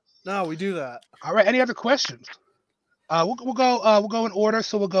 Yeah. No, we do that. All right. Any other questions? We'll go in order.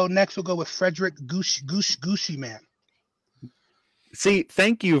 So we'll go next. We'll go with Frederick Gucci Man. See,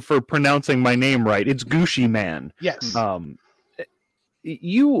 thank you for pronouncing my name right. It's Gucci Man. Yes.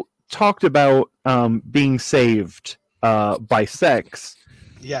 You talked about being saved by sex.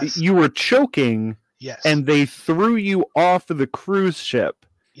 Yes. You were choking, Yes. and they threw you off of the cruise ship.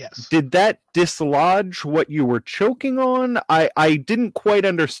 Yes. Did that dislodge what you were choking on? I didn't quite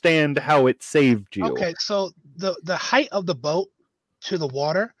understand how it saved you. Okay, so the height of the boat to the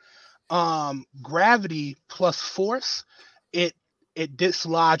water, gravity plus force, it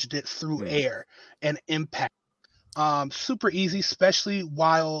dislodged it through air and impact. Super easy, especially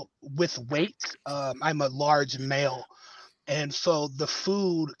while with weight. I'm a large male, and so the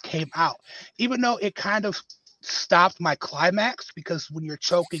food came out, even though it kind of stopped my climax, because when you're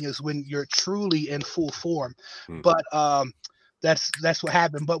choking is when you're truly in full form. But that's what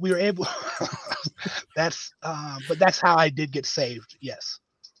happened. But we were able. But that's how I did get saved. Yes.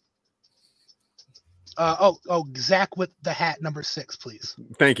 Zach with the hat number 6, please.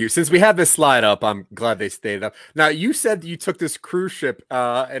 thank you. Since we have this slide up, I'm glad they stayed up. Now, you said you took this cruise ship,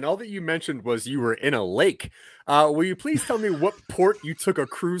 and all that you mentioned was you were in a lake. Will you please tell me what port you took a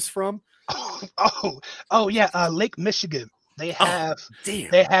cruise from? Yeah, Lake Michigan. They have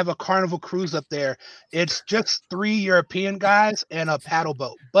Damn. they have a carnival cruise up there. It's just 3 European guys and a paddle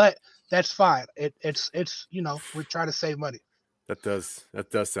boat, but that's fine. It's we're trying to save money. That does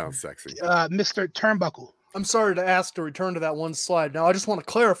sound sexy. Mr. Turnbuckle. I'm sorry to ask to return to that one slide. Now, I just want to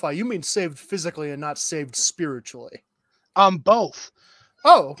clarify. You mean saved physically and not saved spiritually? Both.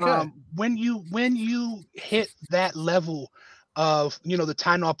 Oh, okay. When you hit that level of the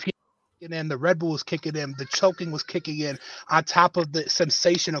Tylenol kicking in, the Red Bull was kicking in, the choking was kicking in, on top of the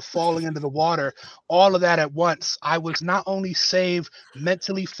sensation of falling into the water, all of that at once, I was not only saved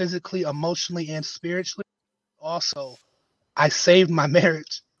mentally, physically, emotionally, and spiritually, also I saved my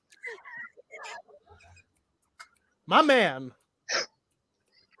marriage. My man.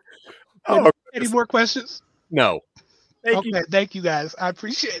 Any more questions? No. Thank you. Thank you guys. I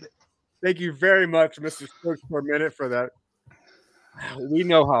appreciate it. Thank you very much, Mr. Stokes, for a minute for that. We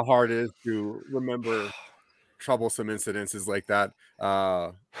know how hard it is to remember troublesome incidences like that,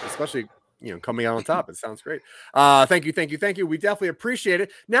 especially coming out on top. It sounds great. Thank you. We definitely appreciate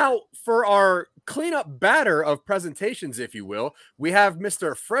it. Now, for our cleanup batter of presentations, if you will, we have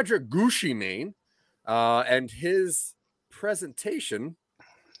Mr. Frederick Gucci Man, and his presentation.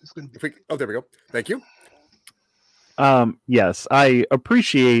 There we go. Thank you. Yes, I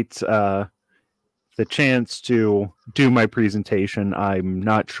appreciate the chance to do my presentation. I'm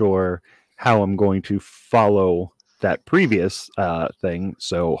not sure how I'm going to follow that previous thing,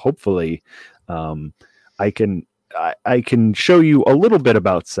 so hopefully I can show you a little bit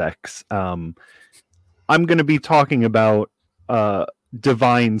about sex. I'm going to be talking about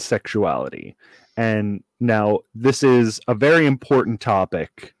divine sexuality, and now this is a very important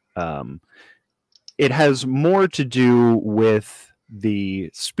topic. It has more to do with the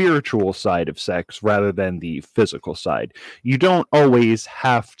spiritual side of sex rather than the physical side. You don't always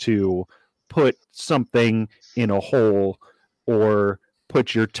have to put something in a hole or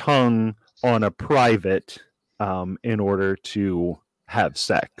put your tongue on a private in order to have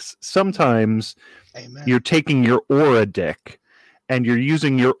sex. Sometimes Amen. You're taking your aura dick and you're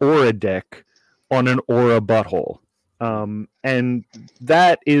using your aura dick on an aura butthole. And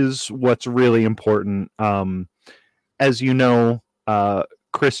that is what's really important. As you know,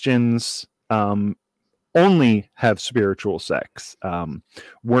 Christians only have spiritual sex.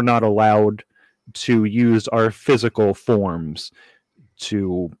 We're not allowed to use our physical forms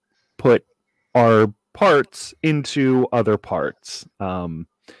to put our parts into other parts.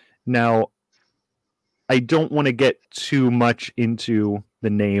 Now, I don't want to get too much into the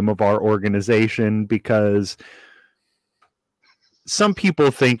name of our organization because some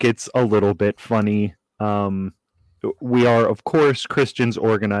people think it's a little bit funny. we are, of course, Christians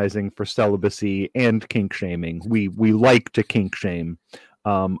organizing for celibacy and kink shaming. We like to kink shame.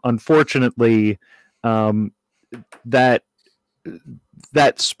 Unfortunately, that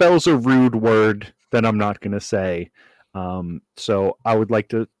spells a rude word that I'm not going to say. So I would like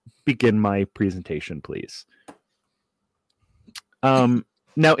to begin my presentation, please.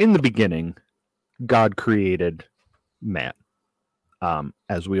 Now, in the beginning, God created man.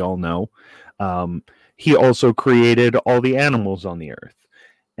 As we all know, he also created all the animals on the earth.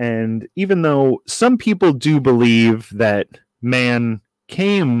 And even though some people do believe that man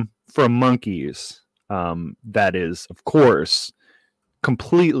came from monkeys, that is, of course,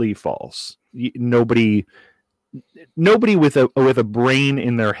 completely false. Nobody with a brain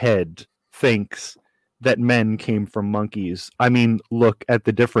in their head thinks that men came from monkeys. I mean, look at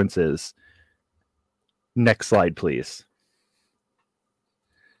the differences. Next slide, please.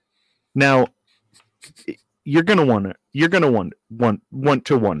 Now, you're gonna want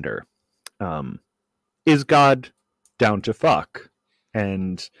to wonder, is God down to fuck?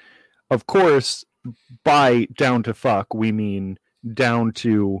 And of course, by down to fuck, we mean down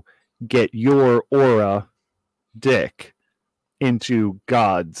to get your aura dick into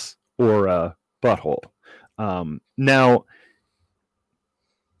God's aura butthole. Now,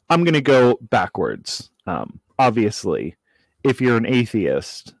 I'm going to go backwards. Obviously, if you're an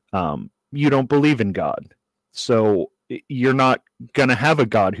atheist, you don't believe in God. So you're not going to have a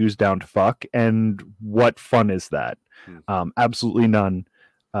God who's down to fuck. And what fun is that? Absolutely none.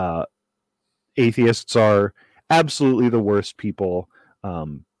 Atheists are absolutely the worst people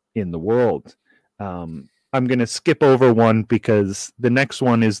in the world. I'm going to skip over one because the next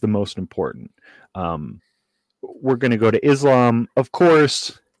one is the most important. We're going to go to Islam. Of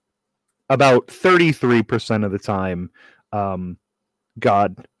course, about 33% of the time,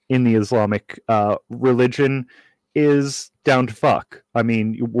 God in the Islamic religion is down to fuck. I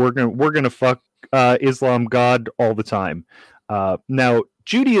mean, we're gonna fuck Islam God all the time. Now,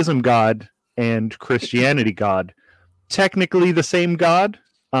 Judaism God and Christianity God, technically the same God.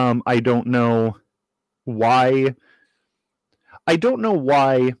 I don't know why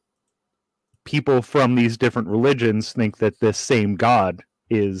people from these different religions think that this same God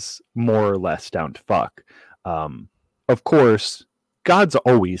is more or less down to fuck. Of course, God's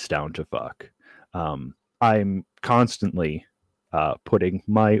always down to fuck. I'm constantly putting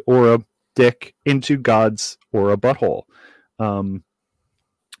my aura dick into God's aura butthole.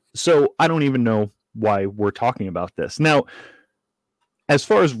 So I don't even know why we're talking about this. Now, as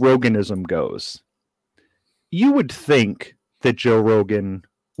far as Roganism goes, you would think that Joe Rogan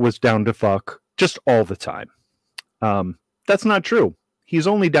was down to fuck just all the time. That's not true. He's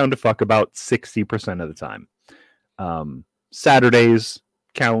only down to fuck about 60% of the time. Saturdays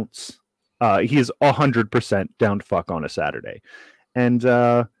counts. He's 100% down to fuck on a Saturday. And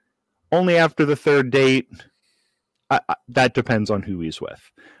only after the third date, that depends on who he's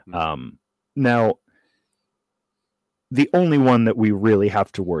with. Now, the only one that we really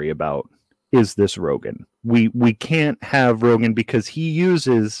have to worry about is this Rogan. We can't have Rogan because he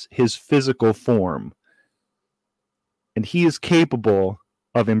uses his physical form, and he is capable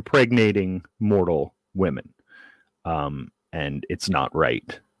of impregnating mortal women. And it's not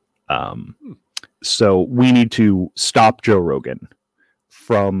right. So we need to stop Joe Rogan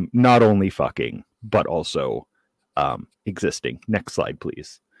from not only fucking, but also existing. Next slide,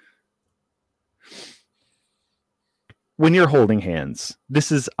 please. When you're holding hands,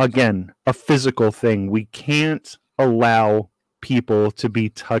 this is, again, a physical thing. We can't allow people to be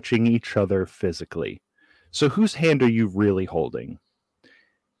touching each other physically. So whose hand are you really holding?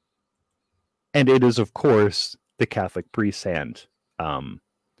 And it is, of course, the Catholic priest's hand.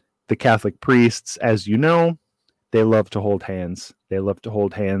 The Catholic priests, as you know, they love to hold hands. They love to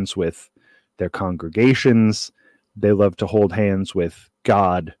hold hands with their congregations. They love to hold hands with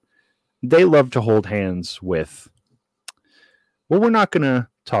God. They love to hold hands with... Well, we're not going to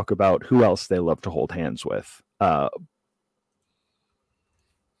talk about who else they love to hold hands with. But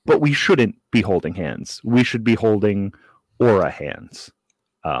we shouldn't be holding hands. We should be holding aura hands.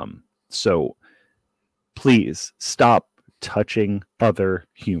 So please stop touching other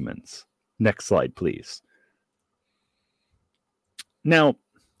humans. Next slide, please. Now,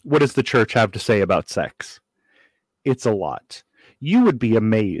 what does the church have to say about sex? It's a lot. You would be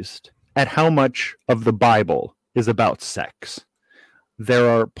amazed at how much of the Bible is about sex. There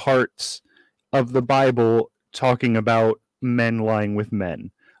are parts of the Bible talking about men lying with men.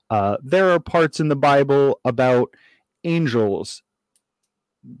 There are parts in the Bible about angels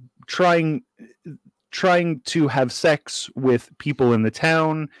trying trying to have sex with people in the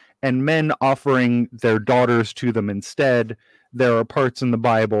town and men offering their daughters to them instead. There are parts in the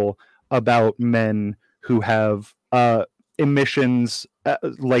Bible about men who have emissions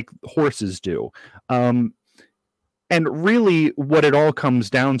like horses do. And really what it all comes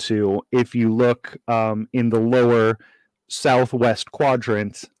down to, if you look in the lower southwest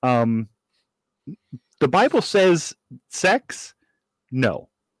quadrant, the Bible says sex? No.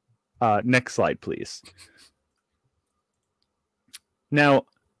 Next slide, please. Now,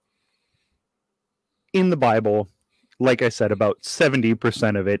 in the Bible, like I said, about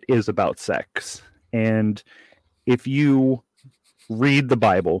 70% of it is about sex. And if you read the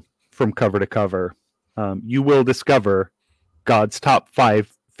Bible from cover to cover, you will discover God's top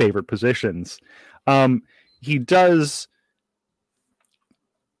 5 favorite positions. He does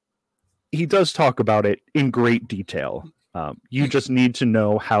talk about it in great detail. You just need to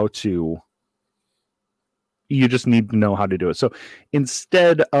know how to do it. So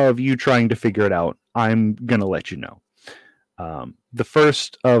instead of you trying to figure it out, I'm going to let you know. The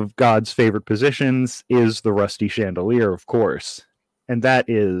first of God's favorite positions is the rusty chandelier, of course. And that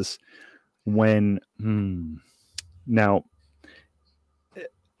is when... Now,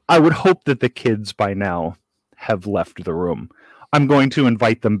 I would hope that the kids by now have left the room. I'm going to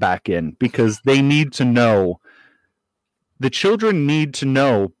invite them back in because they need to know. The children need to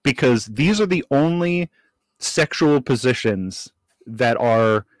know, because these are the only sexual positions that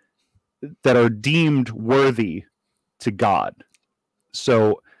are deemed worthy to God.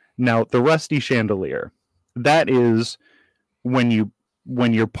 So now the rusty chandelier, that is when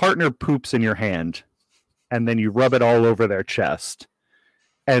your partner poops in your hand and then you rub it all over their chest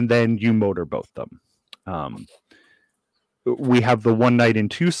and then you motorboat them. We have the one night in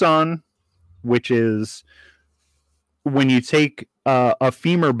Tucson, which is when you take a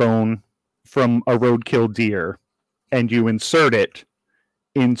femur bone from a roadkill deer and you insert it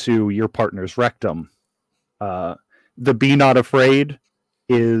into your partner's rectum. The Be Not Afraid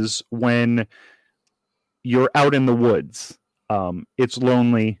is when you're out in the woods. It's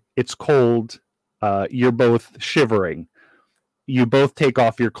lonely. It's cold. You're both shivering. You both take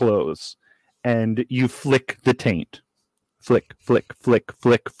off your clothes and you flick the taint. Flick, flick, flick,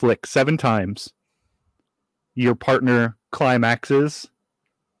 flick, flick 7 times. Your partner climaxes.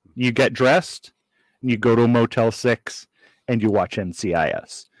 You get dressed. You go to a Motel 6 and you watch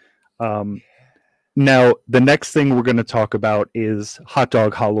NCIS. Now, the next thing we're going to talk about is Hot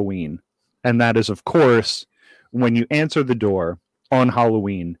Dog Halloween. And that is, of course, when you answer the door on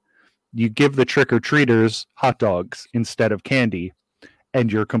Halloween, you give the trick-or-treaters hot dogs instead of candy,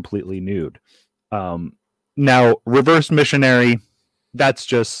 and you're completely nude. Now, reverse missionary, that's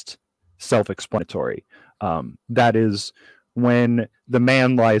just self-explanatory. That is when the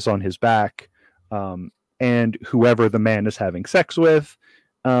man lies on his back, and whoever the man is having sex with,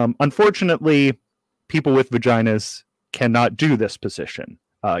 unfortunately, people with vaginas cannot do this position.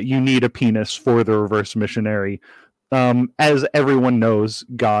 You need a penis for the reverse missionary. As everyone knows,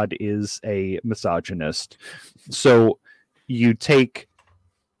 God is a misogynist. So you take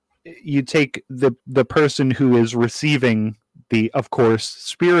the person who is receiving the, of course,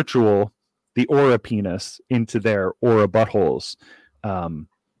 spiritual, the aura penis into their aura buttholes,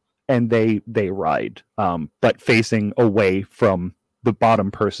 and they ride, but facing away from the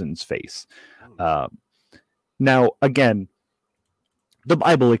bottom person's face. Now, again, the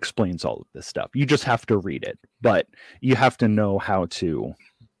Bible explains all of this stuff. You just have to read it, but you have to know how to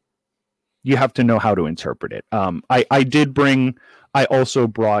interpret it. I also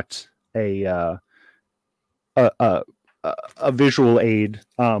brought a visual aid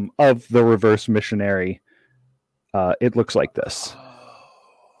of the reverse missionary. It looks like this.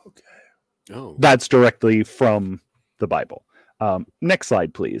 Okay. Oh. That's directly from the Bible. Next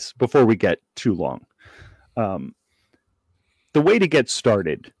slide, please, before we get too long. The way to get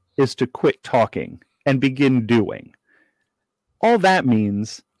started is to quit talking and begin doing. All that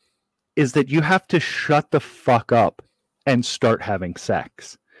means is that you have to shut the fuck up and start having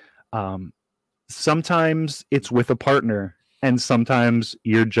sex. Sometimes it's with a partner, and sometimes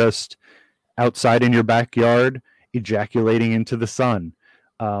you're just outside in your backyard ejaculating into the sun.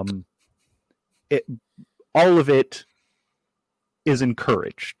 All of it is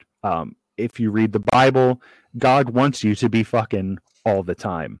encouraged. If you read the Bible, God wants you to be fucking all the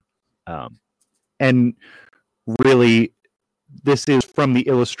time. And really, this is from the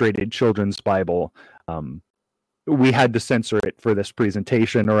Illustrated Children's Bible. We had to censor it for this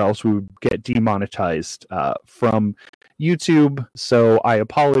presentation, or else we would get demonetized from YouTube. So I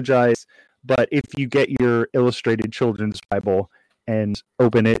apologize. But if you get your Illustrated Children's Bible and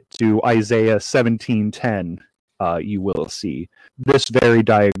open it to Isaiah 17:10, you will see this very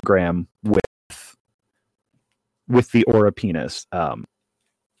diagram with the aura penis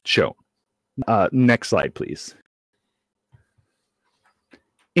shown. Next slide, please.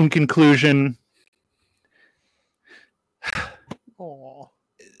 In conclusion,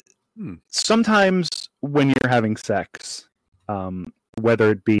 sometimes when you're having sex,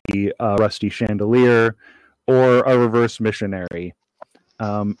 whether it be a rusty chandelier or a reverse missionary,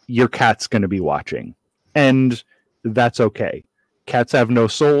 your cat's going to be watching. And that's okay. Cats have no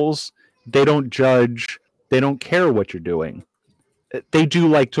souls. They don't judge. They don't care what you're doing. They do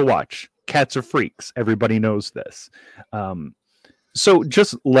like to watch. Cats are freaks. Everybody knows this. So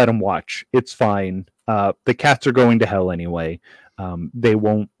just let them watch. It's fine. The cats are going to hell anyway. They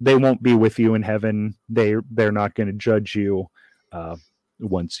won't be with you in heaven. They're not going to judge you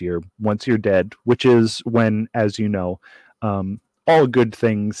once you're dead, which is when, as you know, all good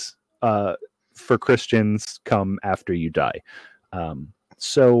things for Christians come after you die.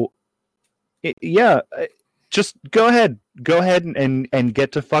 Just go ahead and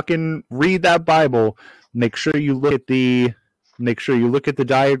get to fucking read that Bible. Make sure you look at the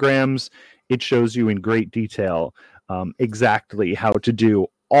diagrams. It shows you in great detail exactly how to do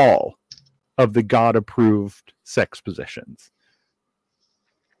all of the God-approved sex positions.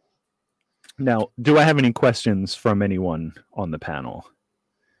 Now, do I have any questions from anyone on the panel?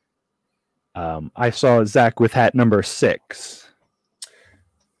 I saw Zach with hat number 6.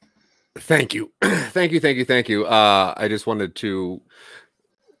 Thank you. Thank you. I just wanted to,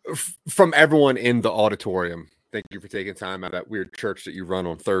 from everyone in the auditorium, thank you for taking time out of that weird church that you run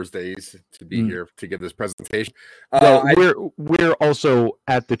on Thursdays to be here to give this presentation. We're also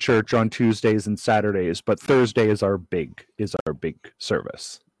at the church on Tuesdays and Saturdays, but Thursday is our big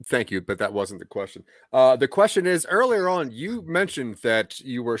service. Thank you, but that wasn't the question. The question is, earlier on, you mentioned that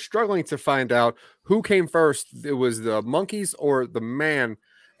you were struggling to find out who came first. It was the monkeys or the man.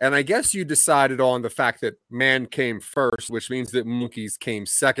 And I guess you decided on the fact that man came first, which means that monkeys came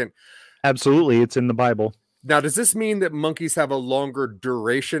second. Absolutely. It's in the Bible. Now, does this mean that monkeys have a longer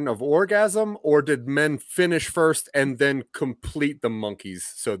duration of orgasm, or did men finish first and then complete the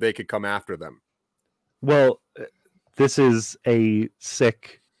monkeys so they could come after them? Well, this is a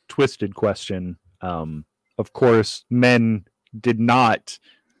sick, twisted question. Of course, men did not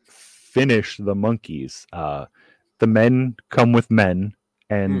finish the monkeys. The men come with men,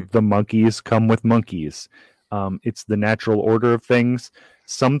 and the monkeys come with monkeys. It's the natural order of things.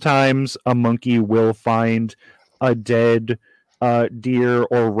 Sometimes a monkey will find a dead deer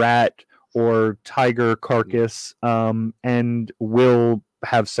or rat or tiger carcass and will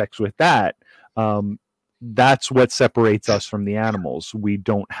have sex with that. That's what separates us from the animals. We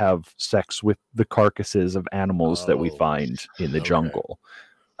don't have sex with the carcasses of animals that we find in the jungle.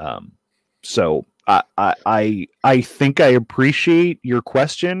 So I think I appreciate your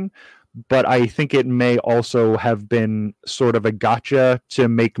question, but I think it may also have been sort of a gotcha to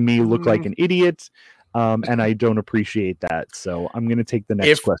make me look like an idiot. And I don't appreciate that. So I'm going to take the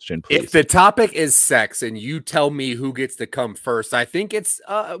next question, please. If the topic is sex and you tell me who gets to come first, I think it's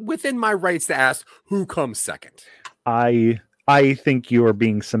within my rights to ask who comes second. I think you are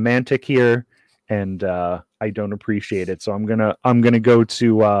being semantic here, and I don't appreciate it. So I'm gonna go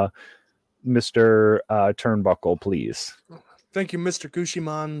to Mr. Turnbuckle, please. Thank you, Mr.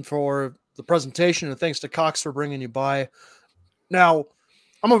 Gushiman, for the presentation, and thanks to Cox for bringing you by. Now,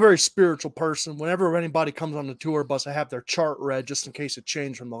 I'm a very spiritual person. Whenever anybody comes on the tour bus, I have their chart read just in case it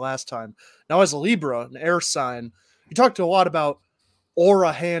changed from the last time. Now, as a Libra, an air sign, you talked a lot about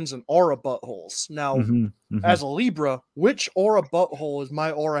aura hands and aura buttholes. Now, as a Libra, which aura butthole is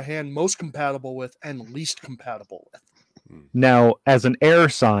my aura hand most compatible with and least compatible with? Now, as an air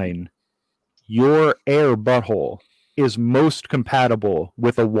sign, your air butthole is most compatible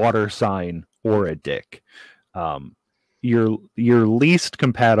with a water sign or a dick. You're least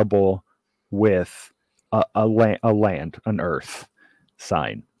compatible with a land, an earth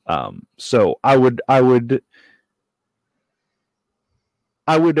sign. So I would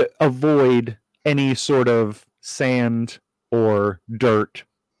avoid any sort of sand or dirt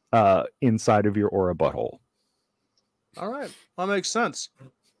inside of your aura butthole. All right, that makes sense.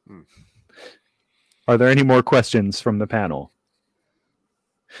 Are there any more questions from the panel?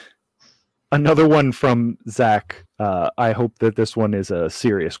 Another one from Zach. I hope that this one is a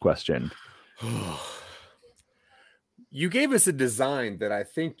serious question. You gave us a design that I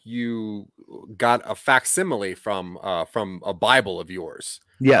think you got a facsimile from a Bible of yours.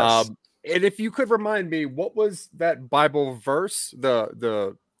 Yes. And if you could remind me, what was that Bible verse?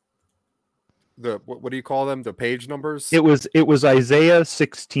 The what do you call them? The page numbers? It was Isaiah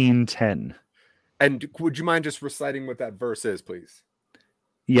 16:10. And would you mind just reciting what that verse is, please?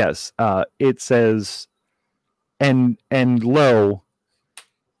 Yes, it says, and lo,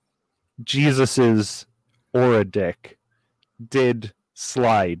 Jesus's aura dick did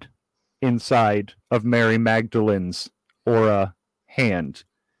slide inside of Mary Magdalene's aura hand.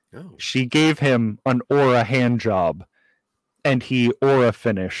 Oh. She gave him an aura hand job, and he aura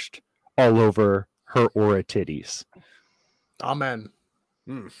finished all over her aura titties. Amen.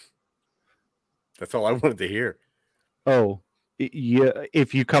 That's all I wanted to hear. Oh, yeah.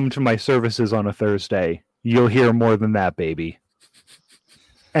 If you come to my services on a Thursday, you'll hear more than that, baby.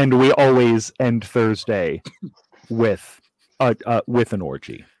 And we always end Thursday with an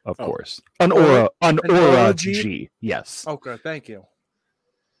orgy, of course. An aura G. Yes. Okay, thank you.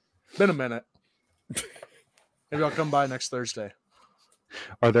 Been a minute. Maybe I'll come by next Thursday.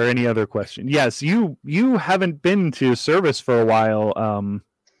 Are there any other questions? Yes, you haven't been to service for a while.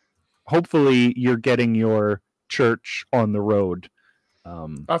 Hopefully you're getting your church on the road.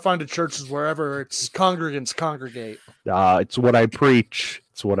 I find the churches wherever it's congregants congregate. It's what I preach.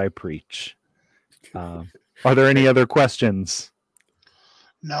 It's what I preach. Are there any other questions?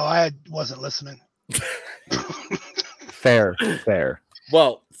 No, I wasn't listening. Fair.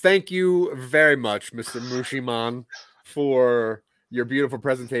 Well, thank you very much, Mr. Mushiman, for your beautiful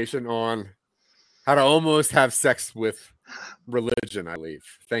presentation on how to almost have sex with religion, I believe.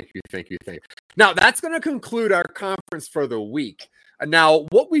 Thank you. Now, that's going to conclude our conference for the week. Now,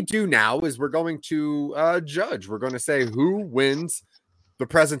 what we do now is we're going to judge. We're going to say who wins the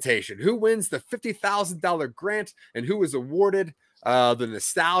presentation, who wins the $50,000 grant, and who is awarded the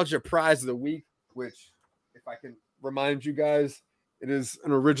Nostalgia Prize of the Week, which, if I can remind you guys, it is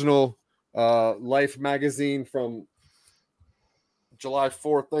an original Life magazine from July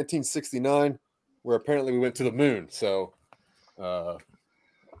 4th, 1969, where apparently we went to the moon. So,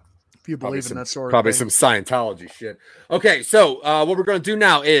 if you believe in that sort of probably thing. some Scientology shit. Okay, so what we're going to do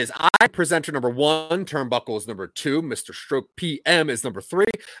now is I presenter number 1, Turnbuckle is number 2, Mr. Stroke PM is number 3,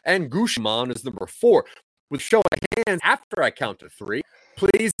 and Gushiman is number 4. With show of hands after I count to 3,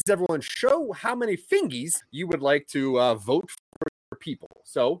 please everyone show how many fingies you would like to vote for your people.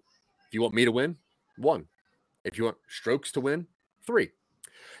 So, if you want me to win, 1. If you want Strokes to win, 3.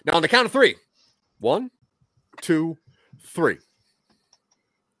 Now on the count of 3, 1, 2, 3.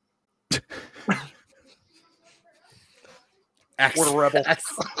 What a rebel.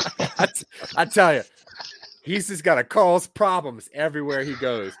 I tell you, he's just got to cause problems everywhere he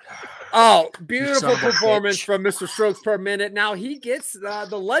goes. Oh, beautiful performance from Mr. Strokes per minute. Now he gets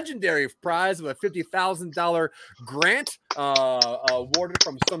the legendary prize of a $50,000 grant awarded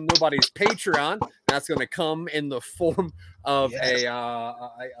from some nobody's Patreon. That's going to come in the form of a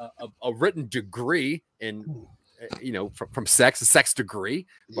written degree in, from a sex degree,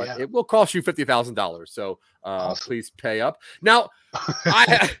 but it will cost you $50,000. So please pay up. Now,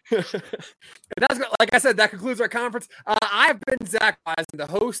 and that's like I said, that concludes our conference. I've been Zach Wisen, the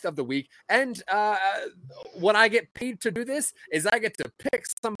host of the week, and what I get paid to do this is I get to pick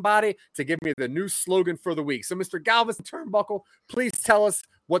somebody to give me the new slogan for the week. So, Mr. Galveston Turnbuckle, please tell us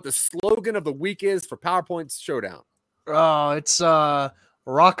what the slogan of the week is for PowerPoint Showdown. It's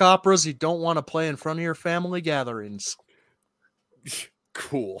rock operas you don't want to play in front of your family gatherings.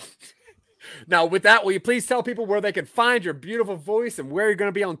 Cool. Now, with that, will you please tell people where they can find your beautiful voice and where you're going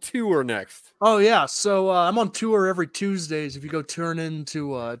to be on tour next? Oh, yeah. So I'm on tour every Tuesdays if you go turn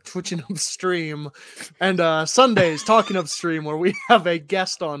into Twitching Upstream, and Sundays Talking Upstream, where we have a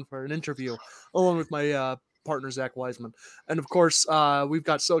guest on for an interview along with my partner, Zach Wiseman. And, of course, we've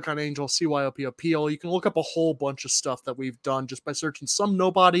got Silicon Angel, CYOP Appeal. You can look up a whole bunch of stuff that we've done just by searching Some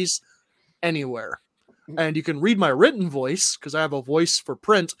Nobodies anywhere. And you can read my written voice, because I have a voice for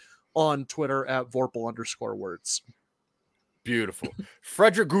print, on Twitter at Vorpal_words. Beautiful.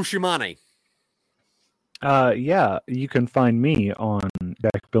 Frederick Gushimani. You can find me on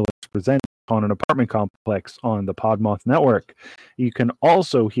Deck Builders Presents on an apartment complex on the Podmoth Network. You can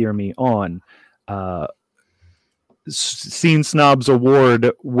also hear me on Scene Snobs Award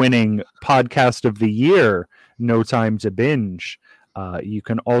winning Podcast of the Year, No Time to Binge. You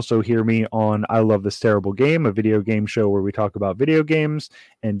can also hear me on I Love This Terrible Game, a video game show where we talk about video games,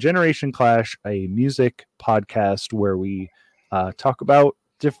 and Generation Clash, a music podcast where we talk about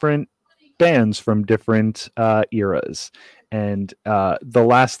different bands from different eras. And the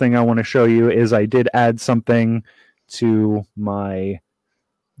last thing I want to show you is I did add something to my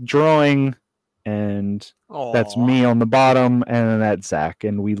drawing, and that's me on the bottom, and that's Zach,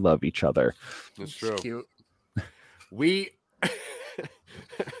 and we love each other. That's true. Cute. We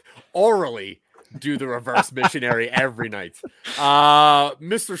orally do the reverse missionary every night.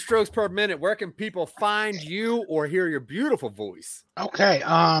 Mr. Strokes per minute, where can people find you or hear your beautiful voice? Okay.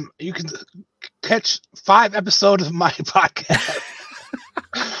 You can catch 5 episodes of my podcast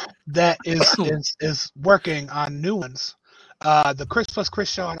that is working on new ones. The Chris plus Chris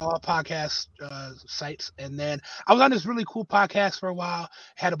show on all podcast sites. And then I was on this really cool podcast for a while.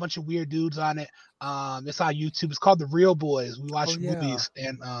 Had a bunch of weird dudes on it. It's on YouTube. It's called The Real Boys. We watch movies,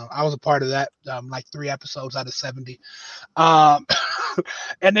 and I was a part of that. Like 3 episodes out of 70. And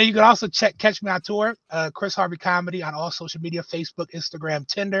then you can also catch me on tour. Chris Harvey Comedy on all social media: Facebook, Instagram,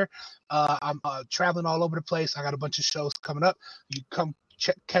 Tinder. I'm traveling all over the place. I got a bunch of shows coming up. You come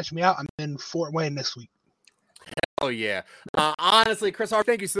catch me out. I'm in Fort Wayne this week. Oh yeah. Honestly, Chris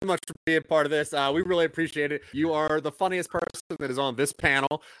Harvey, thank you so much for being part of this. We really appreciate it. You are the funniest person that is on this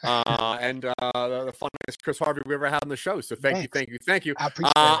panel, and the funniest Chris Harvey we ever had on the show. So thank you. I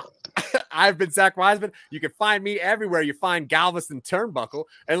appreciate it. I've been Zach Wiseman. You can find me everywhere you find Galveston Turnbuckle.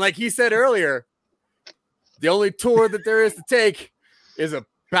 And like he said earlier, the only tour that there is to take is a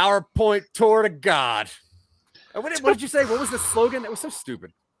PowerPoint tour to God. What did you say? What was the slogan? That was so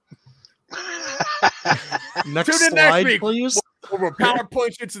stupid. Next Tune in slide, next week. please. We'll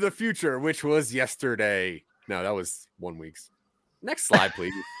PowerPoint you to the future, which was yesterday. No, that was 1 week's. Next slide,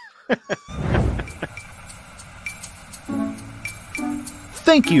 please.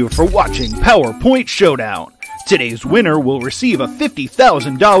 Thank you for watching PowerPoint Showdown. Today's winner will receive a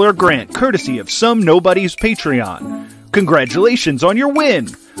 $50,000 grant courtesy of Some Nobody's Patreon. Congratulations on your win.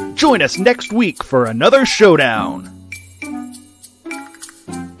 Join us next week for another showdown.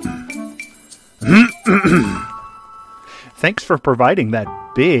 Thanks for providing that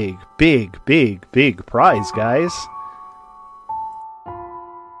big prize, guys.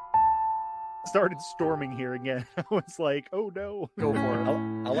 Started storming here again. I was like, oh no. Go for it.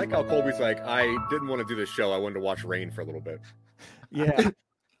 I like how Colby's like, I didn't want to do this show. I wanted to watch rain for a little bit. Yeah.